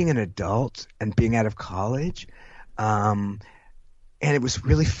great being an adult and being out of college, and it was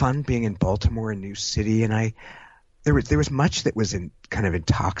really fun being in Baltimore, a new city. And there was much that was kind of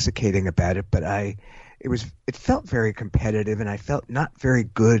intoxicating about it, but it felt very competitive, and I felt not very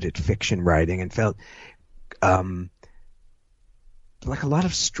good at fiction writing, and felt like a lot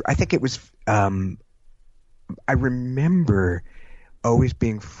of I think it was I remember always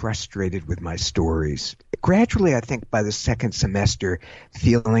being frustrated with my stories. Gradually, I think by the second semester,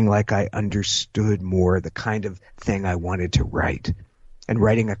 feeling like I understood more the kind of thing I wanted to write, and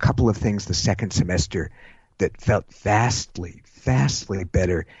writing a couple of things the second semester that felt vastly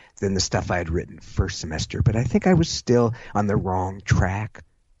better than the stuff I had written first semester. But I think I was still on the wrong track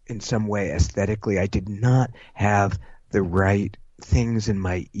in some way aesthetically. I did not have the right things in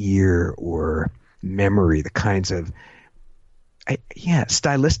my ear or memory, the kinds of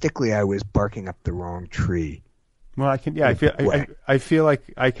stylistically I was barking up the wrong tree. Well, I feel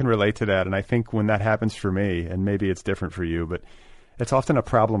like I can relate to that, and I think when that happens for me, and maybe it's different for you, but it's often a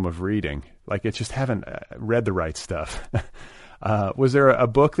problem of reading. Like, it's just haven't read the right stuff. Was there a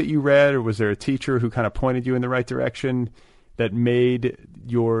book that you read, or was there a teacher who kind of pointed you in the right direction that made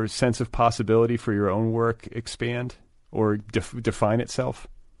your sense of possibility for your own work expand or define itself?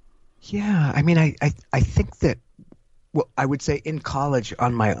 Yeah, I mean, I think that, well, I would say in college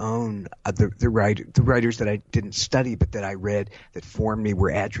on my own, the writers that I didn't study but that I read that formed me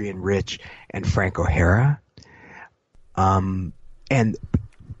were Adrienne Rich and Frank O'Hara. And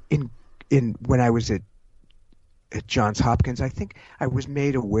when I was at Johns Hopkins, I think I was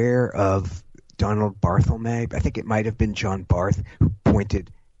made aware of Donald Barthelme. I think it might have been John Barth who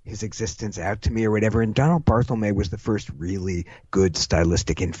pointed his existence out to me or whatever. And Donald Barthelme was the first really good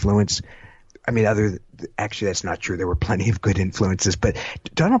stylistic influence. I mean, actually, that's not true. There were plenty of good influences, but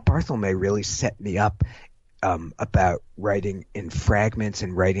Donald Barthelme really set me up about writing in fragments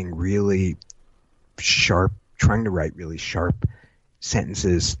and writing really sharp, trying to write really sharp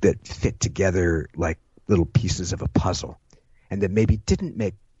sentences that fit together like little pieces of a puzzle, and that maybe didn't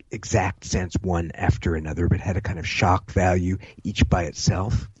make exact sense one after another, but had a kind of shock value each by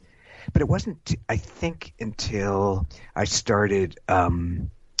itself. But it wasn't, I think, until I started, I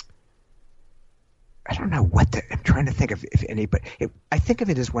don't know I'm trying to think of if anybody, I think of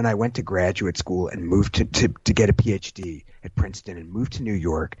it as when I went to graduate school and moved to get a PhD at Princeton and moved to New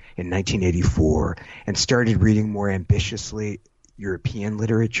York in 1984 and started reading more ambitiously European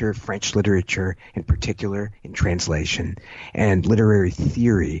literature, French literature in particular, in translation, and literary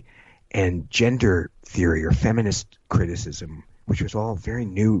theory and gender theory or feminist criticism, which was all very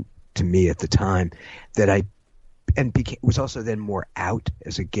new to me at the time, was also then more out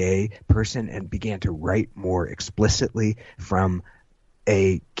as a gay person and began to write more explicitly from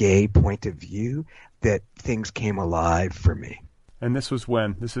a gay point of view, that things came alive for me. And this was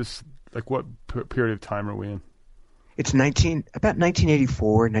when? This is like what period of time are we in? It's about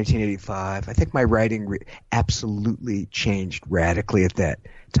 1984, 1985. I think my writing absolutely changed radically at that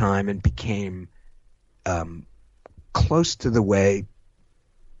time and became close to the way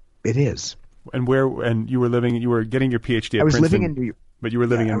it is. And you were getting your PhD at Princeton. I was living in New York. But you were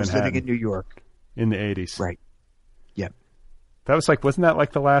living in Manhattan. I was living in New York. In the 80s. Right. Yep. That was wasn't that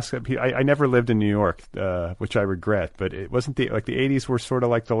like the last, I never lived in New York, which I regret, but it wasn't the 80s were sort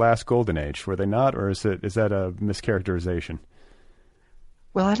of like the last golden age, were they not? Or is that a mischaracterization?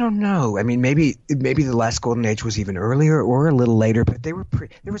 Well, I don't know. I mean, maybe the last golden age was even earlier or a little later, but there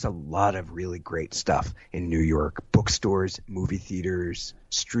was a lot of really great stuff in New York. Bookstores, movie theaters,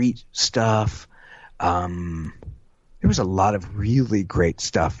 street stuff. There was a lot of really great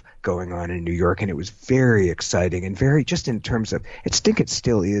stuff going on in New York, and it was very exciting and very, just in terms of, I think it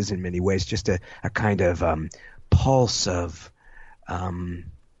still is in many ways, just a kind of pulse of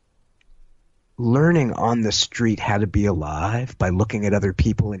learning on the street how to be alive by looking at other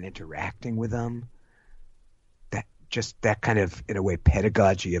people and interacting with them. That kind of, in a way,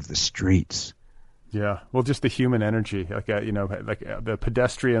 pedagogy of the streets. Yeah, well, just the human energy, the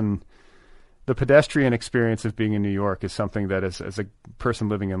pedestrian experience of being in New York is something that, as a person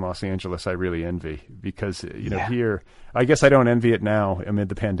living in Los Angeles, I really envy, because here, I guess I don't envy it now amid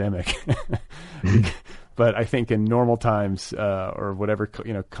the pandemic, but I think in normal times, or whatever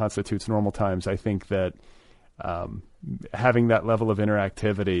constitutes normal times, I think that having that level of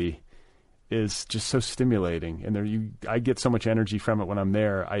interactivity is just so stimulating, and I get so much energy from it when I'm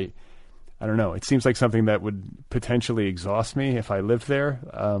there. I don't know. It seems like something that would potentially exhaust me if I lived there.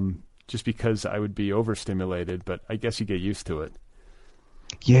 Just because I would be overstimulated, but I guess you get used to it.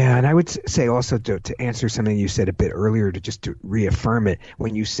 Yeah, and I would say also to answer something you said a bit earlier, to reaffirm it,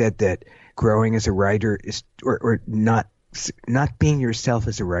 when you said that growing as a writer is, or not being yourself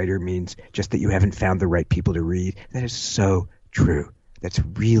as a writer means just that you haven't found the right people to read. That is so true. That's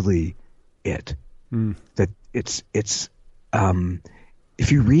really it. That it's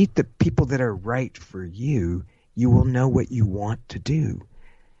if you read the people that are right for you, you will know what you want to do.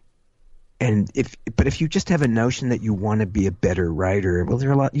 And if you just have a notion that you want to be a better writer, well,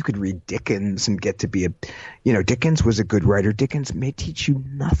 there are a lot. You could read Dickens and get to be Dickens was a good writer. Dickens may teach you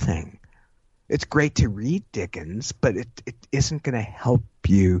nothing. It's great to read Dickens, but it isn't going to help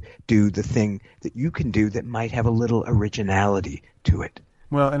you do the thing that you can do that might have a little originality to it.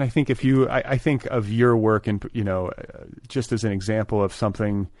 Well, and I think I think of your work, and just as an example of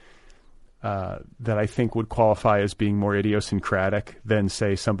something that I think would qualify as being more idiosyncratic than,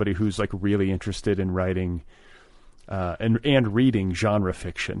 say, somebody who's like really interested in writing and reading genre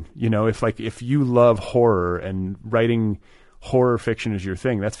fiction. If you love horror and writing horror fiction is your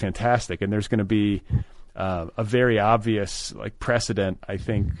thing, that's fantastic. And there's going to be a very obvious precedent, I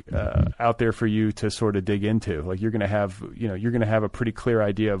think, out there for you to sort of dig into. You're going to have a pretty clear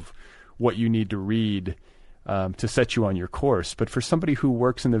idea of what you need to read to set you on your course. But for somebody who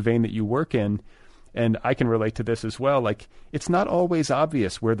works in the vein that you work in, and I can relate to this as well, it's not always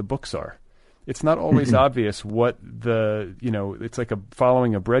obvious where the books are. It's not always obvious what it's like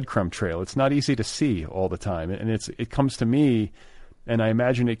following a breadcrumb trail. It's not easy to see all the time. And it comes to me, and I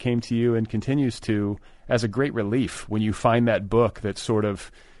imagine it came to you and continues to, as a great relief when you find that book that sort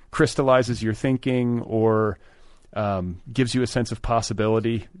of crystallizes your thinking or gives you a sense of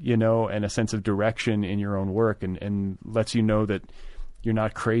possibility, and a sense of direction in your own work, and lets you know that you're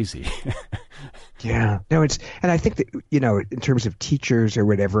not crazy. Yeah, no, and I think that, in terms of teachers or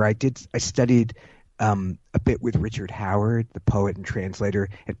whatever, I studied a bit with Richard Howard, the poet and translator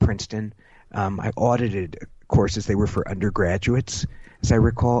at Princeton. I audited courses. They were for undergraduates, as I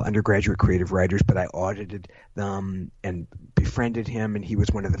recall, undergraduate creative writers, but I audited them and befriended him, and he was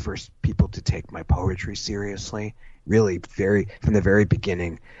one of the first people to take my poetry seriously, really from the very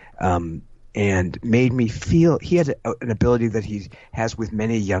beginning, and made me feel he had an ability that he has with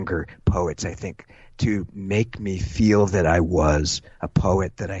many younger poets, I think, to make me feel that I was a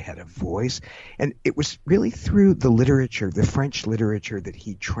poet, that I had a voice. And it was really through the literature, the French literature that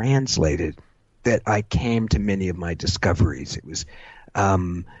he translated, that I came to many of my discoveries. It was,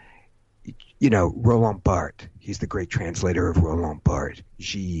 Roland Barthes. He's the great translator of Roland Barthes,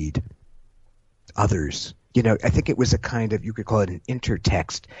 Gide, others. I think it was a kind of, you could call it an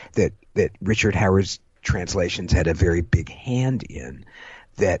intertext that Richard Howard's translations had a very big hand in,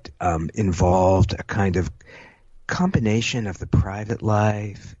 that involved a kind of combination of the private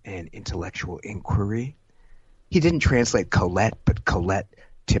life and intellectual inquiry. He didn't translate Colette, but Colette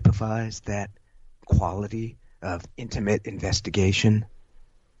typifies that quality of intimate investigation,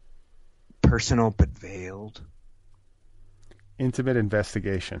 personal but veiled. Intimate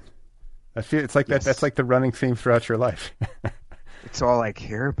investigation. I feel it's like Yes. that's like the running theme throughout your life. It's all I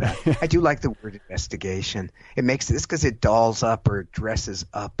care about. I do like the word investigation. It makes this because it dolls up or dresses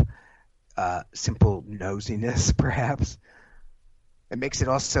up simple nosiness, perhaps. It makes it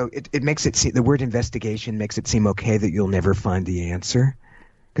also it makes it the word investigation makes it seem okay that you'll never find the answer,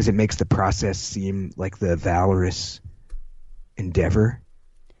 because it makes the process seem like the valorous endeavor.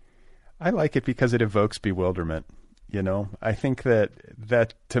 I like it because it evokes bewilderment. I think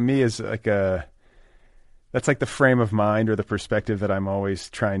that to me is that's like the frame of mind or the perspective that I'm always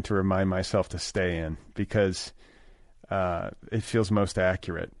trying to remind myself to stay in, because it feels most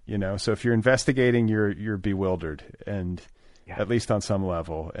accurate. So if you're investigating, you're bewildered, and at least on some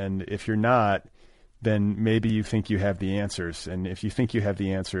level. And if you're not, then maybe you think you have the answers. And if you think you have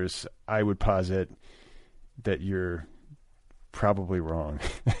the answers, I would posit that you're probably wrong,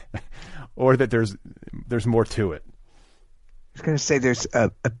 or that there's more to it. I was going to say there's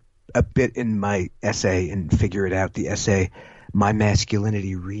a bit in my essay, and Figure It Out, the essay, My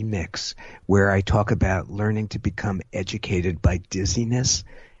Masculinity Remix, where I talk about learning to become educated by dizziness,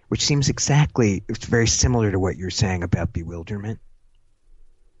 which seems it's very similar to what you're saying about bewilderment.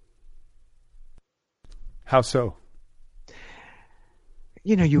 How so?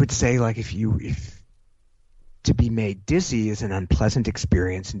 You would say, like, if to be made dizzy is an unpleasant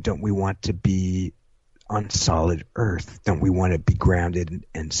experience, and don't we want to be on solid earth? Don't we want to be grounded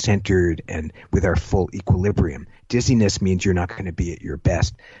and centered and with our full equilibrium? Dizziness means you're not going to be at your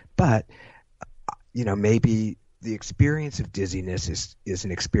best. But, maybe the experience of dizziness is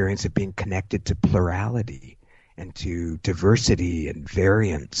an experience of being connected to plurality and to diversity and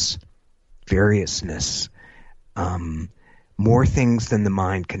variousness. More things than the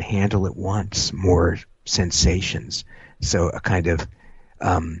mind can handle at once, more sensations. So a kind of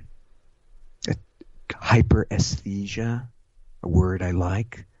hyperesthesia, a word I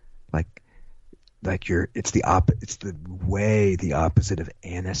like it's the opposite of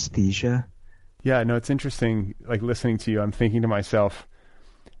anesthesia. Yeah, no, it's interesting. Like, listening to you, I'm thinking to myself,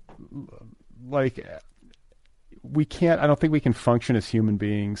 like, I don't think we can function as human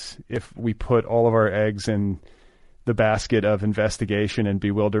beings if we put all of our eggs in the basket of investigation and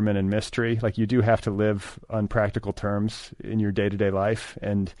bewilderment and mystery. Like, you do have to live on practical terms in your day-to-day life.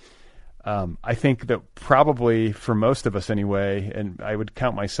 And I think that probably for most of us anyway, and I would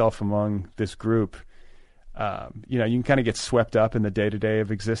count myself among this group, you can kind of get swept up in the day-to-day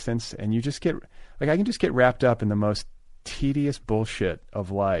of existence, and you just I can just get wrapped up in the most tedious bullshit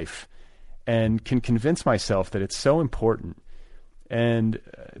of life and can convince myself that it's so important. And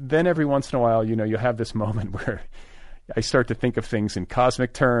then every once in a while, you'll have this moment where I start to think of things in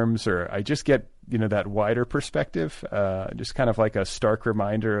cosmic terms, or I just get, that wider perspective, just kind of like a stark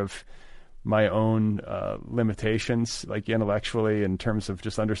reminder of my own limitations, like intellectually, in terms of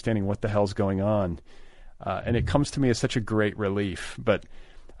just understanding what the hell's going on. And it comes to me as such a great relief. But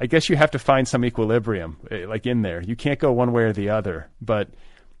I guess you have to find some equilibrium, like, in there. You can't go one way or the other. But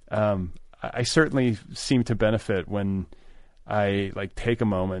I certainly seem to benefit when I take a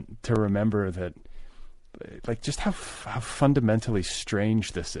moment to remember that, just how fundamentally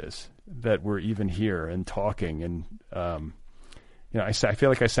strange this is, that we're even here and talking. And I feel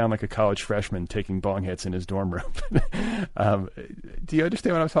like I sound like a college freshman taking bong hits in his dorm room. Do you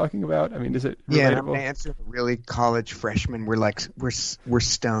understand what I'm talking about? I mean, is it relatable? Yeah, I'm answering a really college freshman. We're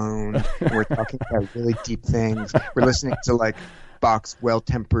stoned. We're talking about really deep things. We're listening to Bach's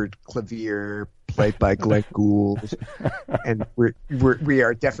Well-Tempered Clavier played by Glenn Gould, and we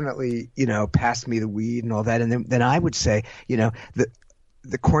are definitely, pass me the weed and all that. And then I would say,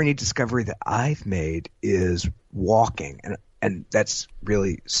 the corny discovery that I've made is walking, and that's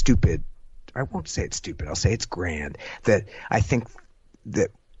really stupid. I won't say it's stupid. I'll say it's grand. That I think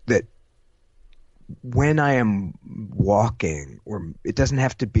that when I am walking, or it doesn't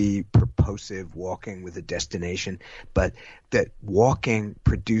have to be purposive walking with a destination, but that walking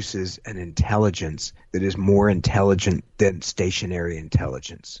produces an intelligence that is more intelligent than stationary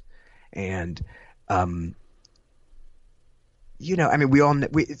intelligence. And,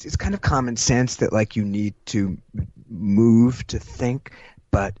 it's kind of common sense that like you need to move to think,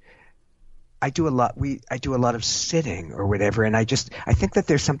 but I do a lot of sitting or whatever, and I think that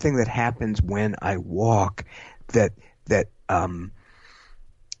there's something that happens when I walk that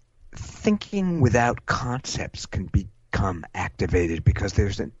thinking without concepts can become activated, because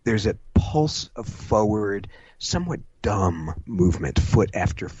there's a pulse of forward, somewhat dumb movement, foot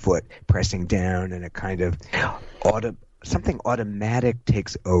after foot pressing down, and a kind of something automatic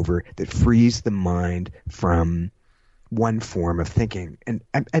takes over that frees the mind from one form of thinking. And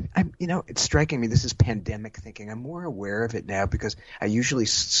I'm it's striking me, this is pandemic thinking. I'm more aware of it now because I usually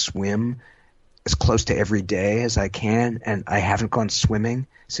swim as close to every day as I can, and I haven't gone swimming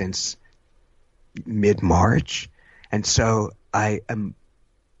since mid-March. And so I am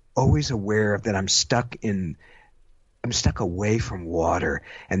always aware that I'm stuck away from water,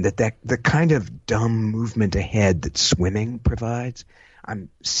 and that the kind of dumb movement ahead that swimming provides, I'm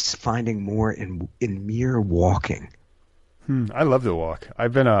finding more in mere walking. I love to walk.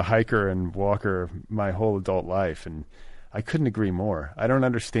 I've been a hiker and walker my whole adult life, and I couldn't agree more. I don't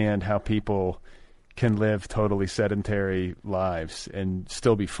understand how people can live totally sedentary lives and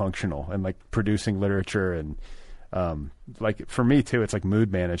still be functional and like producing literature, and like for me too, it's like mood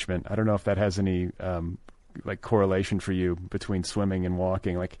management. I don't know if that has any like correlation for you between swimming and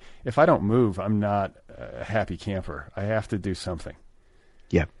walking. Like if I don't move, I'm not a happy camper. I have to do something.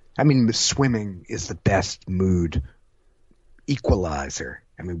 Yeah. I mean, swimming is the best mood equalizer.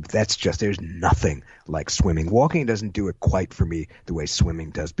 I mean, there's nothing like swimming. Walking doesn't do it quite for me the way swimming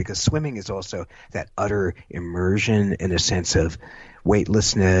does, because swimming is also that utter immersion in a sense of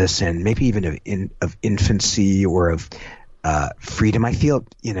weightlessness, and maybe even of infancy, or of freedom. I feel,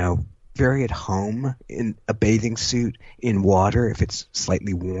 very at home in a bathing suit in water if it's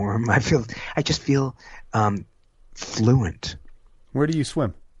slightly warm. I just feel fluent. Where do you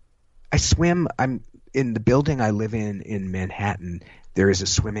swim? I swim. I'm in the building I live in Manhattan. There is a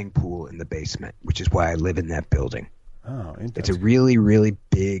swimming pool in the basement, which is why I live in that building. Oh, it's a really, really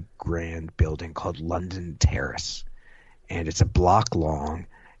big, grand building called London Terrace, and it's a block long,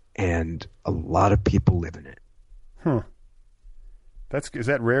 and a lot of people live in it. Huh. Is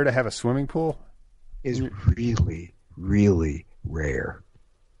that rare to have a swimming pool? Is really, really rare.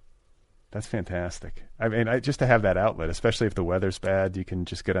 That's fantastic. I mean, just to have that outlet, especially if the weather's bad, you can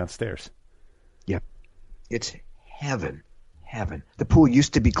just go downstairs. Yep. It's heaven. The pool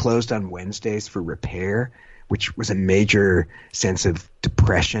used to be closed on Wednesdays for repair, which was a major sense of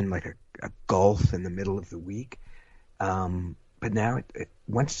depression, like a gulf in the middle of the week. But now,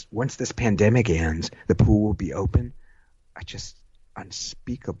 once this pandemic ends, the pool will be open.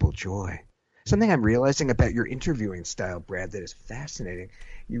 Unspeakable joy. Something I'm realizing about your interviewing style, Brad, that is fascinating.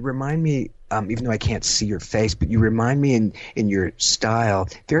 You remind me, even though I can't see your face, but you remind me in your style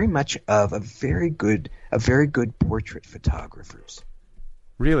very much of a very good portrait photographers.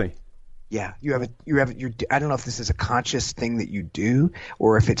 Really? Yeah, you have I don't know if this is a conscious thing that you do,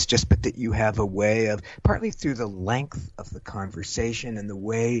 or if it's just, but that you have a way of, partly through the length of the conversation and the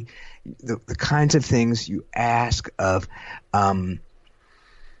way, the kinds of things you ask of,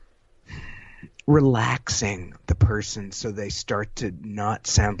 relaxing the person so they start to not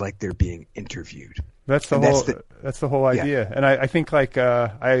sound like they're being interviewed. That's the whole idea. Yeah. And I think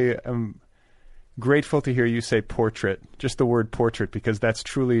I am grateful to hear you say portrait, just the word portrait, because that's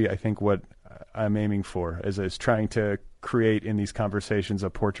truly, I think, what I'm aiming for, is trying to create in these conversations a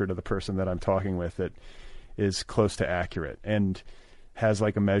portrait of the person that I'm talking with that is close to accurate and has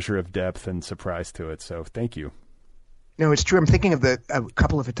like a measure of depth and surprise to it. So thank you. No, it's true. I'm thinking of a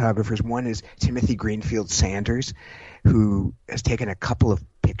couple of photographers. One is Timothy Greenfield Sanders, who has taken a couple of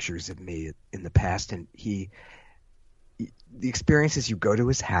pictures of me in the past, and the experience is you go to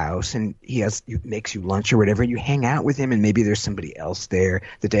his house and he makes you lunch or whatever, and you hang out with him, and maybe there's somebody else there.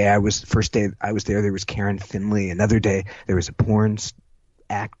 First day I was there was Karen Finley. Another day there was a porn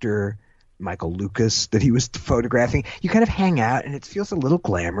actor, Michael Lucas, that he was photographing. You kind of hang out and it feels a little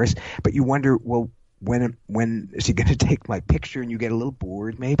glamorous, but you wonder, well, when is he going to take my picture? And you get a little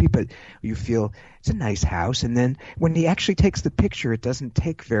bored maybe, but you feel it's a nice house. And then when he actually takes the picture, it doesn't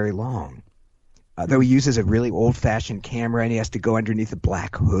take very long. Though he uses a really old-fashioned camera and he has to go underneath a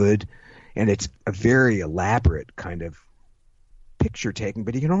black hood, and it's a very elaborate kind of picture taking,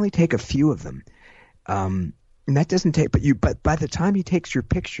 but he can only take a few of them. And that doesn't take, but by the time he takes your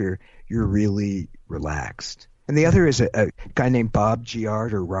picture, you're really relaxed. And the other is a guy named Bob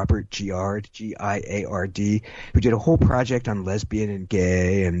Giard, or Robert Giard, Giard, who did a whole project on lesbian and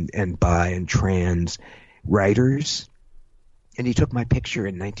gay and bi and trans writers. And he took my picture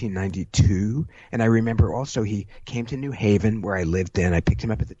in 1992. And I remember also he came to New Haven, where I lived then. I picked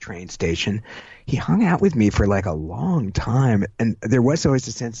him up at the train station. He hung out with me for like a long time. And there was always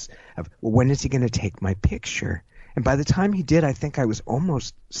a sense of, well, when is he going to take my picture? And by the time he did, I think I was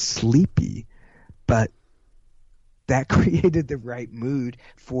almost sleepy. But that created the right mood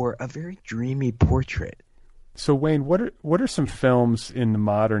for a very dreamy portrait. So Wayne, what are some films in the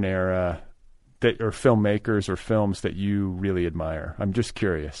modern era that, or filmmakers or films that you really admire? I'm just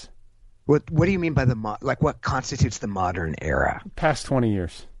curious. What do you mean by what constitutes the modern era? Past 20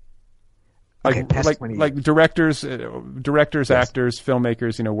 years. Okay, past 20 years. Like directors, Yes. actors,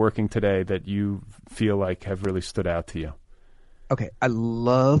 filmmakers, working today that you feel like have really stood out to you. Okay, I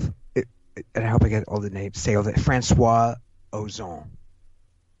love it, and I hope I get all the names. Say all that. Francois Ozon.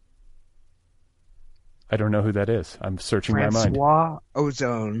 I don't know who that is. I'm searching my mind. Francois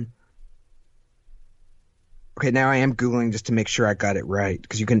Ozon. Okay, now I am Googling just to make sure I got it right,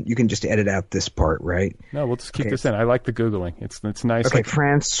 because you can just edit out this part, right? No, we'll just keep this in. I like the Googling. It's nice. Okay,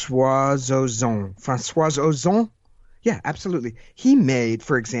 Francois Ozon. Francois Ozon? Yeah, absolutely. He made,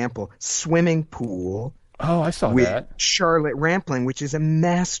 for example, Swimming Pool. Oh, I saw with that. Charlotte Rampling, which is a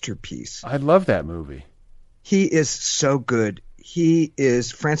masterpiece. I love that movie. He is so good. He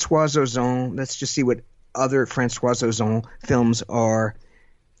is Francois Ozon. Let's just see what other Francois Ozon films are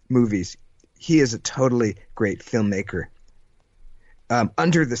movies. He is a totally great filmmaker.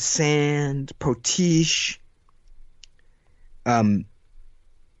 Under the Sand, Potiche, 8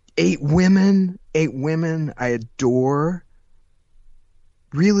 Women, I adore.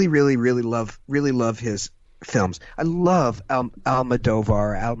 Really, really, really love his films. I love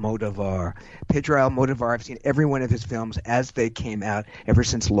Almodovar. Pedro Almodovar. I've seen every one of his films as they came out ever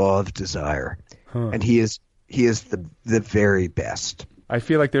since Law of Desire, and he is the very best. I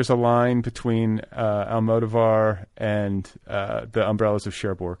feel like there's a line between Almodovar and the Umbrellas of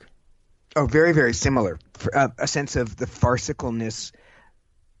Cherbourg. Oh, very, very similar. A sense of the farcicalness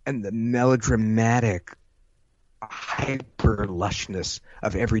and the melodramatic hyper lushness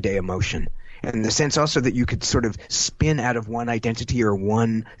of everyday emotion. And the sense also that you could sort of spin out of one identity or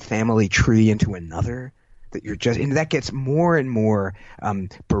one family tree into another. And that gets more and more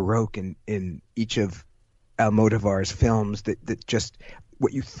Baroque in each of Almodovar's films, that just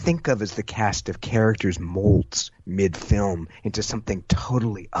what you think of as the cast of characters molts mid-film into something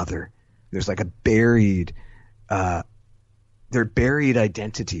totally other. There's like they're buried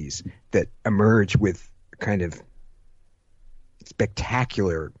identities that emerge with kind of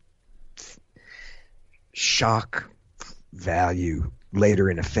spectacular shock value later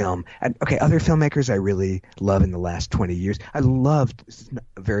in a film. And okay, other filmmakers I really love in the last 20 years. This is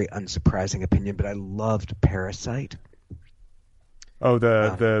a very unsurprising opinion, but I loved Parasite. Oh,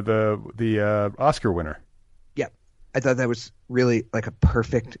 the Oscar winner. Yeah. I thought that was really like a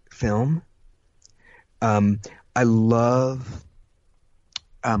perfect film. I love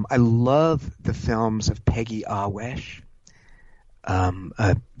the films of Peggy Ahwesh,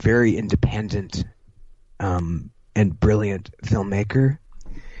 a very independent and brilliant filmmaker.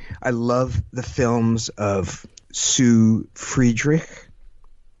 I love the films of Sue Friedrich,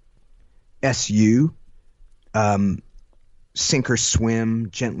 S.U., Sink or Swim,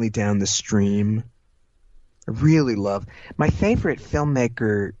 Gently Down the Stream. I really love my favorite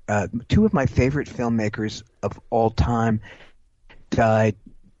filmmaker. Two of my favorite filmmakers of all time died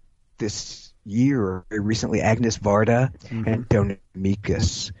this year or recently: Agnes Varda and Jonas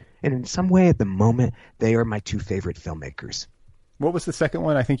Mekas. And in some way, at the moment, they are my two favorite filmmakers. What was the second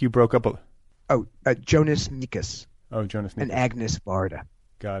one? I think you broke up. Jonas Mekas. Oh, Jonas Mekas. And Agnes Varda.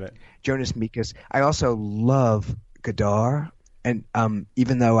 Got it. Jonas Mekas. I also love Godard. And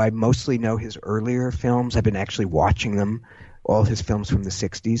even though I mostly know his earlier films, I've been actually watching them, all his films from the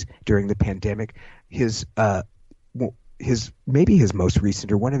 60s during the pandemic. Maybe his most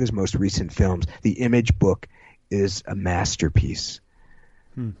recent, or one of his most recent films, The Image Book, is a masterpiece.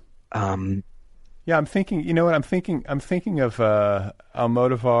 Yeah, I'm thinking. You know what? I'm thinking of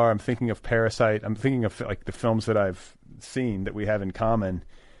Almodovar. I'm thinking of Parasite. I'm thinking of like the films that I've seen that we have in common.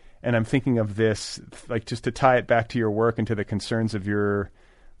 And I'm thinking of this, like, just to tie it back to your work and to the concerns of your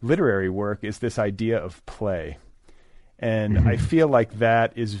literary work, is this idea of play. And I feel like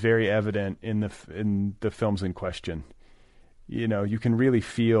that is very evident in the films in question. You know, you can really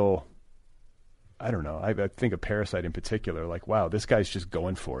feel, I don't know, I think of Parasite in particular, like, wow, this guy's just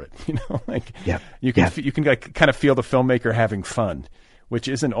going for it. You know, like, you can like kind of feel the filmmaker having fun, which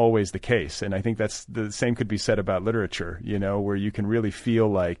isn't always the case. And I think that's the same could be said about literature, you know, where you can really feel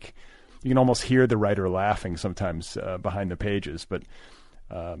like you can almost hear the writer laughing sometimes behind the pages. But,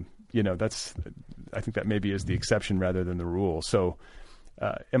 you know, I think that maybe is the exception rather than the rule. So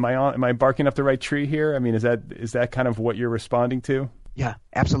am I barking up the right tree here? I mean, is that kind of what you're responding to? Yeah,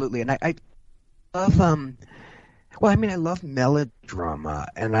 absolutely. And I love, I love melodrama,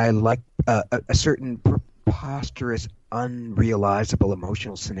 and I like a certain preposterous, unrealizable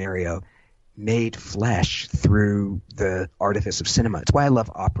emotional scenario made flesh through the artifice of cinema. It's why I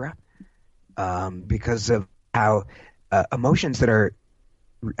love opera, because of how emotions that are,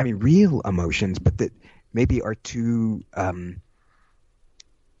 real emotions, but that maybe are too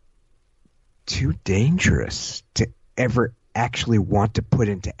dangerous to ever actually want to put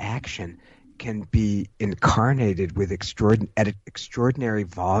into action, can be incarnated with extraordinary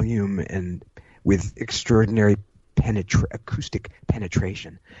volume and with extraordinary acoustic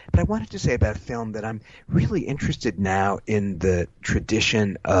penetration. But I wanted to say about film that I'm really interested now in the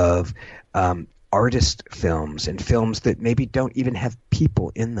tradition of artist films and films that maybe don't even have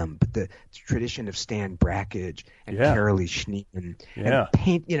people in them, but the tradition of Stan Brakhage and Carolee Schneemann and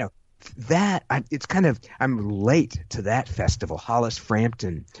paint, you know, that it's kind of, I'm late to that festival. Hollis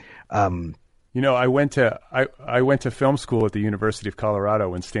Frampton. You know, I went to film school at the University of Colorado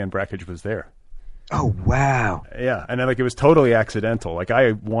when Stan Brakhage was there. Oh, wow. Yeah. And it was totally accidental. Like,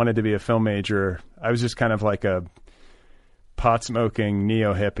 I wanted to be a film major. I was just kind of like a pot smoking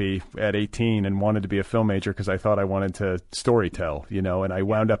neo hippie at 18 and wanted to be a film major because I thought I wanted to storytell, you know, and I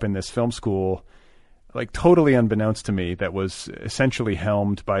wound up in this film school, like, totally unbeknownst to me, that was essentially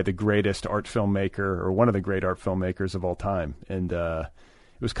helmed by the greatest art filmmaker, or one of the great art filmmakers of all time. And it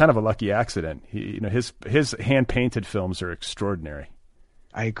was kind of a lucky accident. His hand painted films are extraordinary.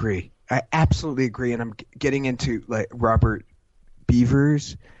 I agree. I absolutely agree. And I'm getting into, like, Robert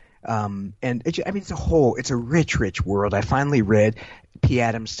Beavers. And it's a rich world. I finally read P.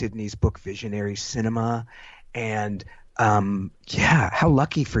 Adams Sidney's book, Visionary Cinema. And how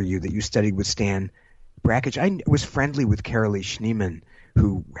lucky for you that you studied with Stan Brakhage. I was friendly with Carolee Schneemann,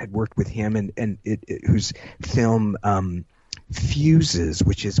 who had worked with him, and whose film Fuses,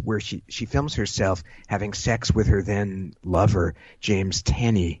 which is where she films herself having sex with her then lover, James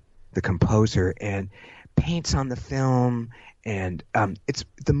Tenney, the composer, and paints on the film. And it's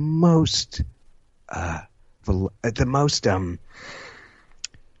the most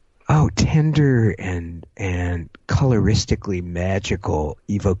tender and coloristically magical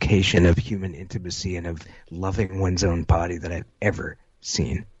evocation of human intimacy and of loving one's own body that I've ever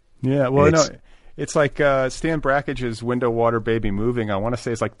seen. Yeah, well, it's like Stan Brakhage's Window, Water, Baby, Moving, I want to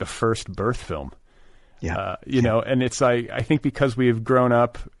say, is like the first birth film. Yeah. You know, and it's like, I think because we've grown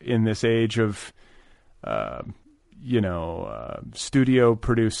up in this age of studio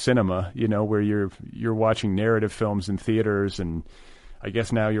produced cinema, you know, where you're watching narrative films in theaters, and I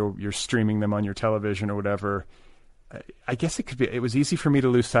guess now you're streaming them on your television or whatever. I guess it was easy for me to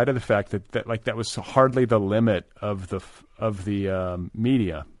lose sight of the fact that was hardly the limit of the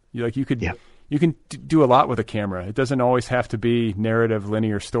media. You can do a lot with a camera. It doesn't always have to be narrative,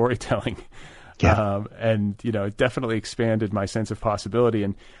 linear storytelling. Yeah. And, you know, it definitely expanded my sense of possibility.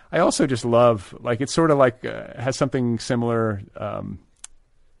 And I also just love, like, it's sort of like has something similar.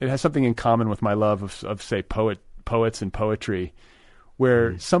 It has something in common with my love of say, poets and poetry,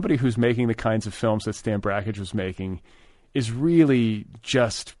 where somebody who's making the kinds of films that Stan Brakhage was making is really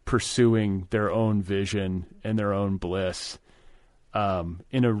just pursuing their own vision and their own bliss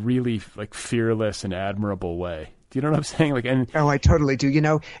in a really, like, fearless and admirable way. Do you know what I'm saying? I totally do. You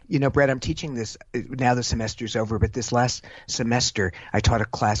know, Brett, I'm teaching this now. The semester's over, but this last semester I taught a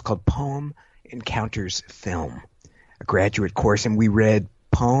class called Poem Encounters Film, a graduate course, and we read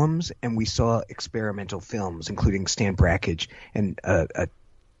poems and we saw experimental films, including Stan Brakhage and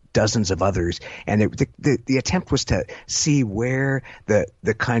dozens of others. And the attempt was to see where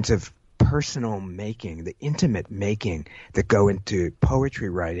the kinds of personal making, the intimate making that go into poetry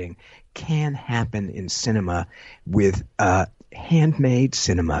writing can happen in cinema with handmade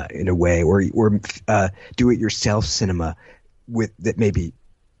cinema in a way, or do-it-yourself cinema that may be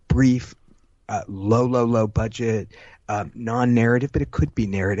brief, low budget, non-narrative, but it could be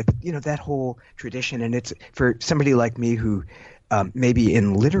narrative. But, you know, that whole tradition, and it's for somebody like me who maybe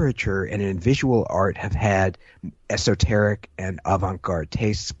in literature and in visual art have had esoteric and avant-garde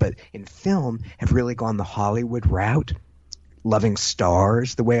tastes, but in film have really gone the Hollywood route, loving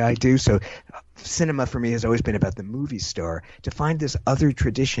stars the way I do. So cinema for me has always been about the movie star. To find this other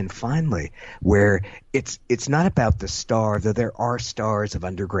tradition finally where it's not about the star, though there are stars of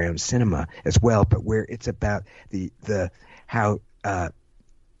underground cinema as well, but where it's about how the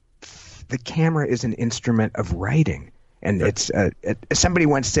camera is an instrument of writing. And it's somebody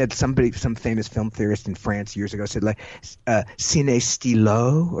once said, some famous film theorist in France years ago said, like, ciné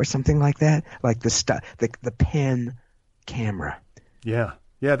stylo or something like that, like the pen camera. Yeah,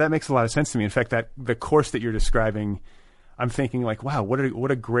 that makes a lot of sense to me. In fact, that the course that you're describing, I'm thinking like, wow, what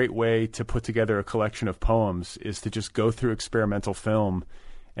a great way to put together a collection of poems is to just go through experimental film.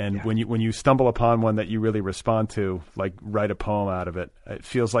 And when you stumble upon one that you really respond to, like write a poem out of it. It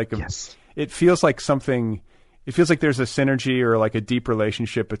feels like it feels like something. It feels like there's a synergy or like a deep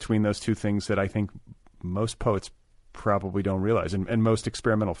relationship between those two things that I think most poets probably don't realize, and most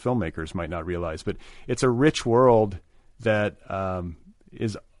experimental filmmakers might not realize. But it's a rich world that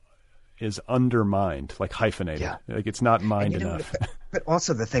is undermined, like hyphenated. Yeah. Like it's not mined enough. But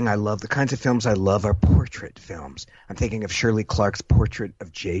also the thing I love, the kinds of films I love are portrait films. I'm thinking of Shirley Clarke's Portrait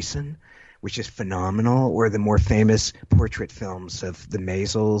of Jason, which is phenomenal, or the more famous portrait films of the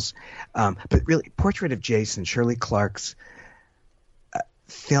Maisels. But really, Portrait of Jason, Shirley Clarke's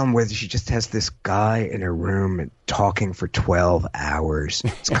film where she just has this guy in a room and talking for 12 hours.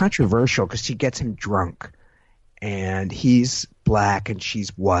 It's controversial because she gets him drunk, and he's black and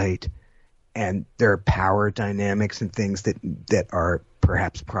she's white, and there are power dynamics and things that are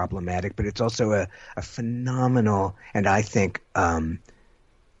perhaps problematic, but it's also a phenomenal and I think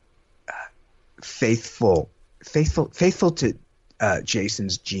faithful to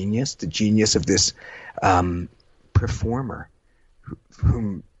Jason's genius, the genius of this performer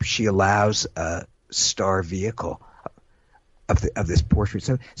whom she allows a star vehicle of this portrait.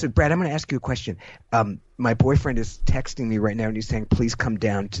 So Brad, I'm going to ask you a question. My boyfriend is texting me right now and he's saying, "Please come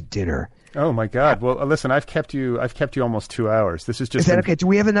down to dinner." Oh my God! Well, listen, I've kept you almost 2 hours. This is just. Is that okay? Do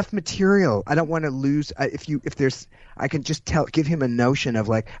we have enough material? I don't want to lose. I can just give him a notion of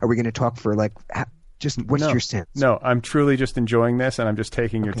like, are we going to talk for like? Just what's your sense? No, I'm truly just enjoying this, and I'm just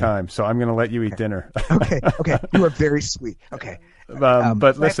taking your time. So I'm going to let you eat dinner. Okay. You are very sweet. Okay.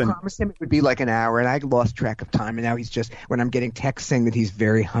 But listen, I promised him it would be like an hour, and I lost track of time, and now he's just when I'm getting texts saying that he's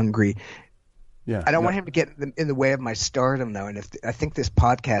very hungry. Yeah, I don't want him to get in the way of my stardom, though. And I think this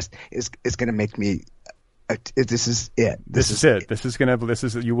podcast is going to make me. This is it. This is it.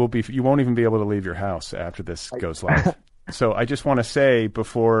 You won't even be able to leave your house after this goes live. So I just want to say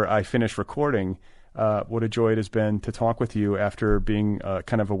before I finish recording, what a joy it has been to talk with you after being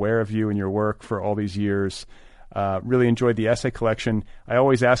kind of aware of you and your work for all these years. Really enjoyed the essay collection. I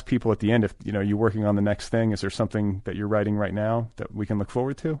always ask people at the end if you're working on the next thing. Is there something that you're writing right now that we can look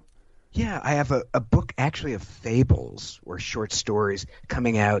forward to? Yeah, I have a book actually of fables or short stories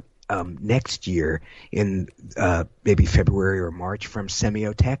coming out next year in maybe February or March from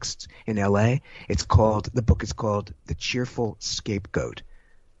Semiotext in LA. The book is called The Cheerful Scapegoat.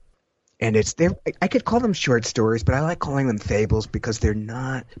 And I could call them short stories, but I like calling them fables because they're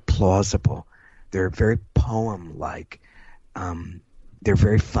not plausible. They're very poem-like. They're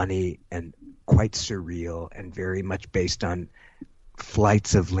very funny and quite surreal and very much based on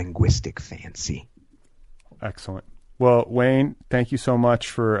flights of linguistic fancy. Excellent. Well, Wayne, thank you so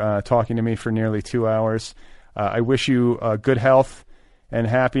much for talking to me for nearly 2 hours. I wish you good health and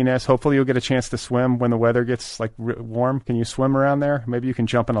happiness. Hopefully you'll get a chance to swim when the weather gets like warm. Can you swim around there? Maybe you can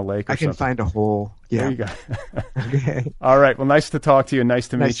jump in a lake or something. I can find a hole. Yeah. There you go. Okay. All right. Well, nice to talk to you. Nice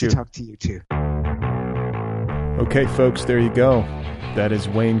to meet you. Nice to talk to you too. Okay, folks, there you go. That is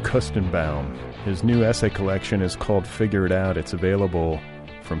Wayne Kustenbaum. His new essay collection is called Figure It Out. It's available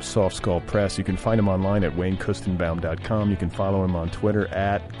from Soft Skull Press. You can find him online at WayneKustenbaum.com. You can follow him on Twitter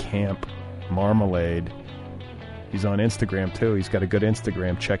at Camp Marmalade. He's on Instagram, too. He's got a good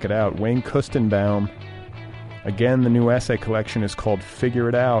Instagram. Check it out. Wayne Kustenbaum. Again, the new essay collection is called Figure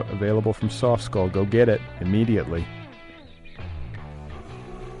It Out, available from Soft Skull. Go get it immediately.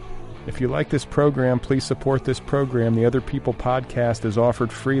 If you like this program, please support this program. The Other People podcast is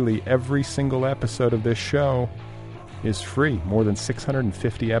offered freely. Every single episode of this show is free. More than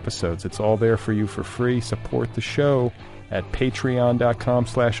 650 episodes. It's all there for you for free. Support the show at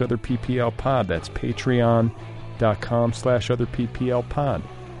patreon.com/otherpplpod. That's patreon.com/otherpplpod.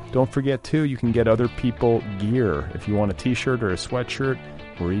 Don't forget, too, you can get Other People gear if you want a t-shirt or a sweatshirt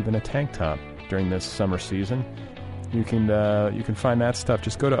or even a tank top during this summer season. You can find that stuff.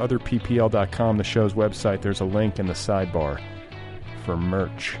 Just go to otherppl.com, the show's website. There's a link in the sidebar. for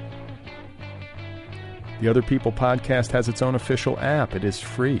merch. The Other People podcast has its own official app. It is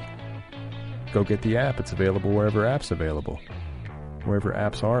free. Go get the app. It's available wherever apps available. Wherever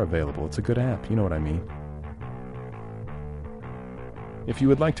apps are available. It's a good app. You know what I mean. If you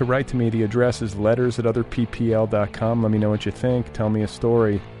would like to write to me, the address is letters@otherppl.com. Let me know what you think. Tell me a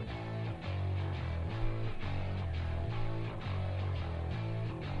story.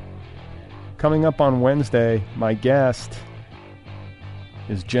 Coming up on Wednesday, my guest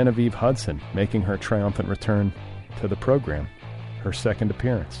is Genevieve Hudson, making her triumphant return to the program, her second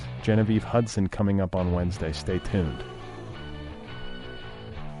appearance. Genevieve Hudson coming up on Wednesday. Stay tuned.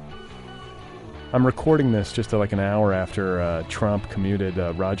 I'm recording this just like an hour after Trump commuted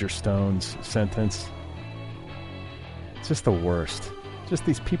Roger Stone's sentence. It's just the worst. Just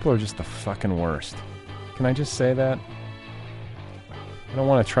these people are just the fucking worst. Can I just say that? I don't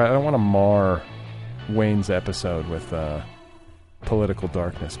want to mar Wayne's episode with political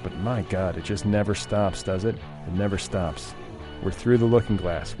darkness, but my God, it just never stops, does it? It never stops. We're through the looking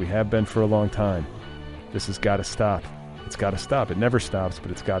glass. We have been for a long time. This has got to stop. It's got to stop. It never stops,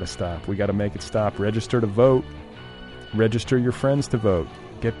 but it's got to stop. We got to make it stop. Register to vote. Register your friends to vote.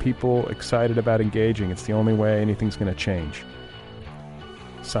 Get people excited about engaging. It's the only way anything's going to change.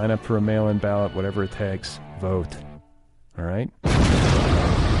 Sign up for a mail-in ballot, whatever it takes. Vote. All right?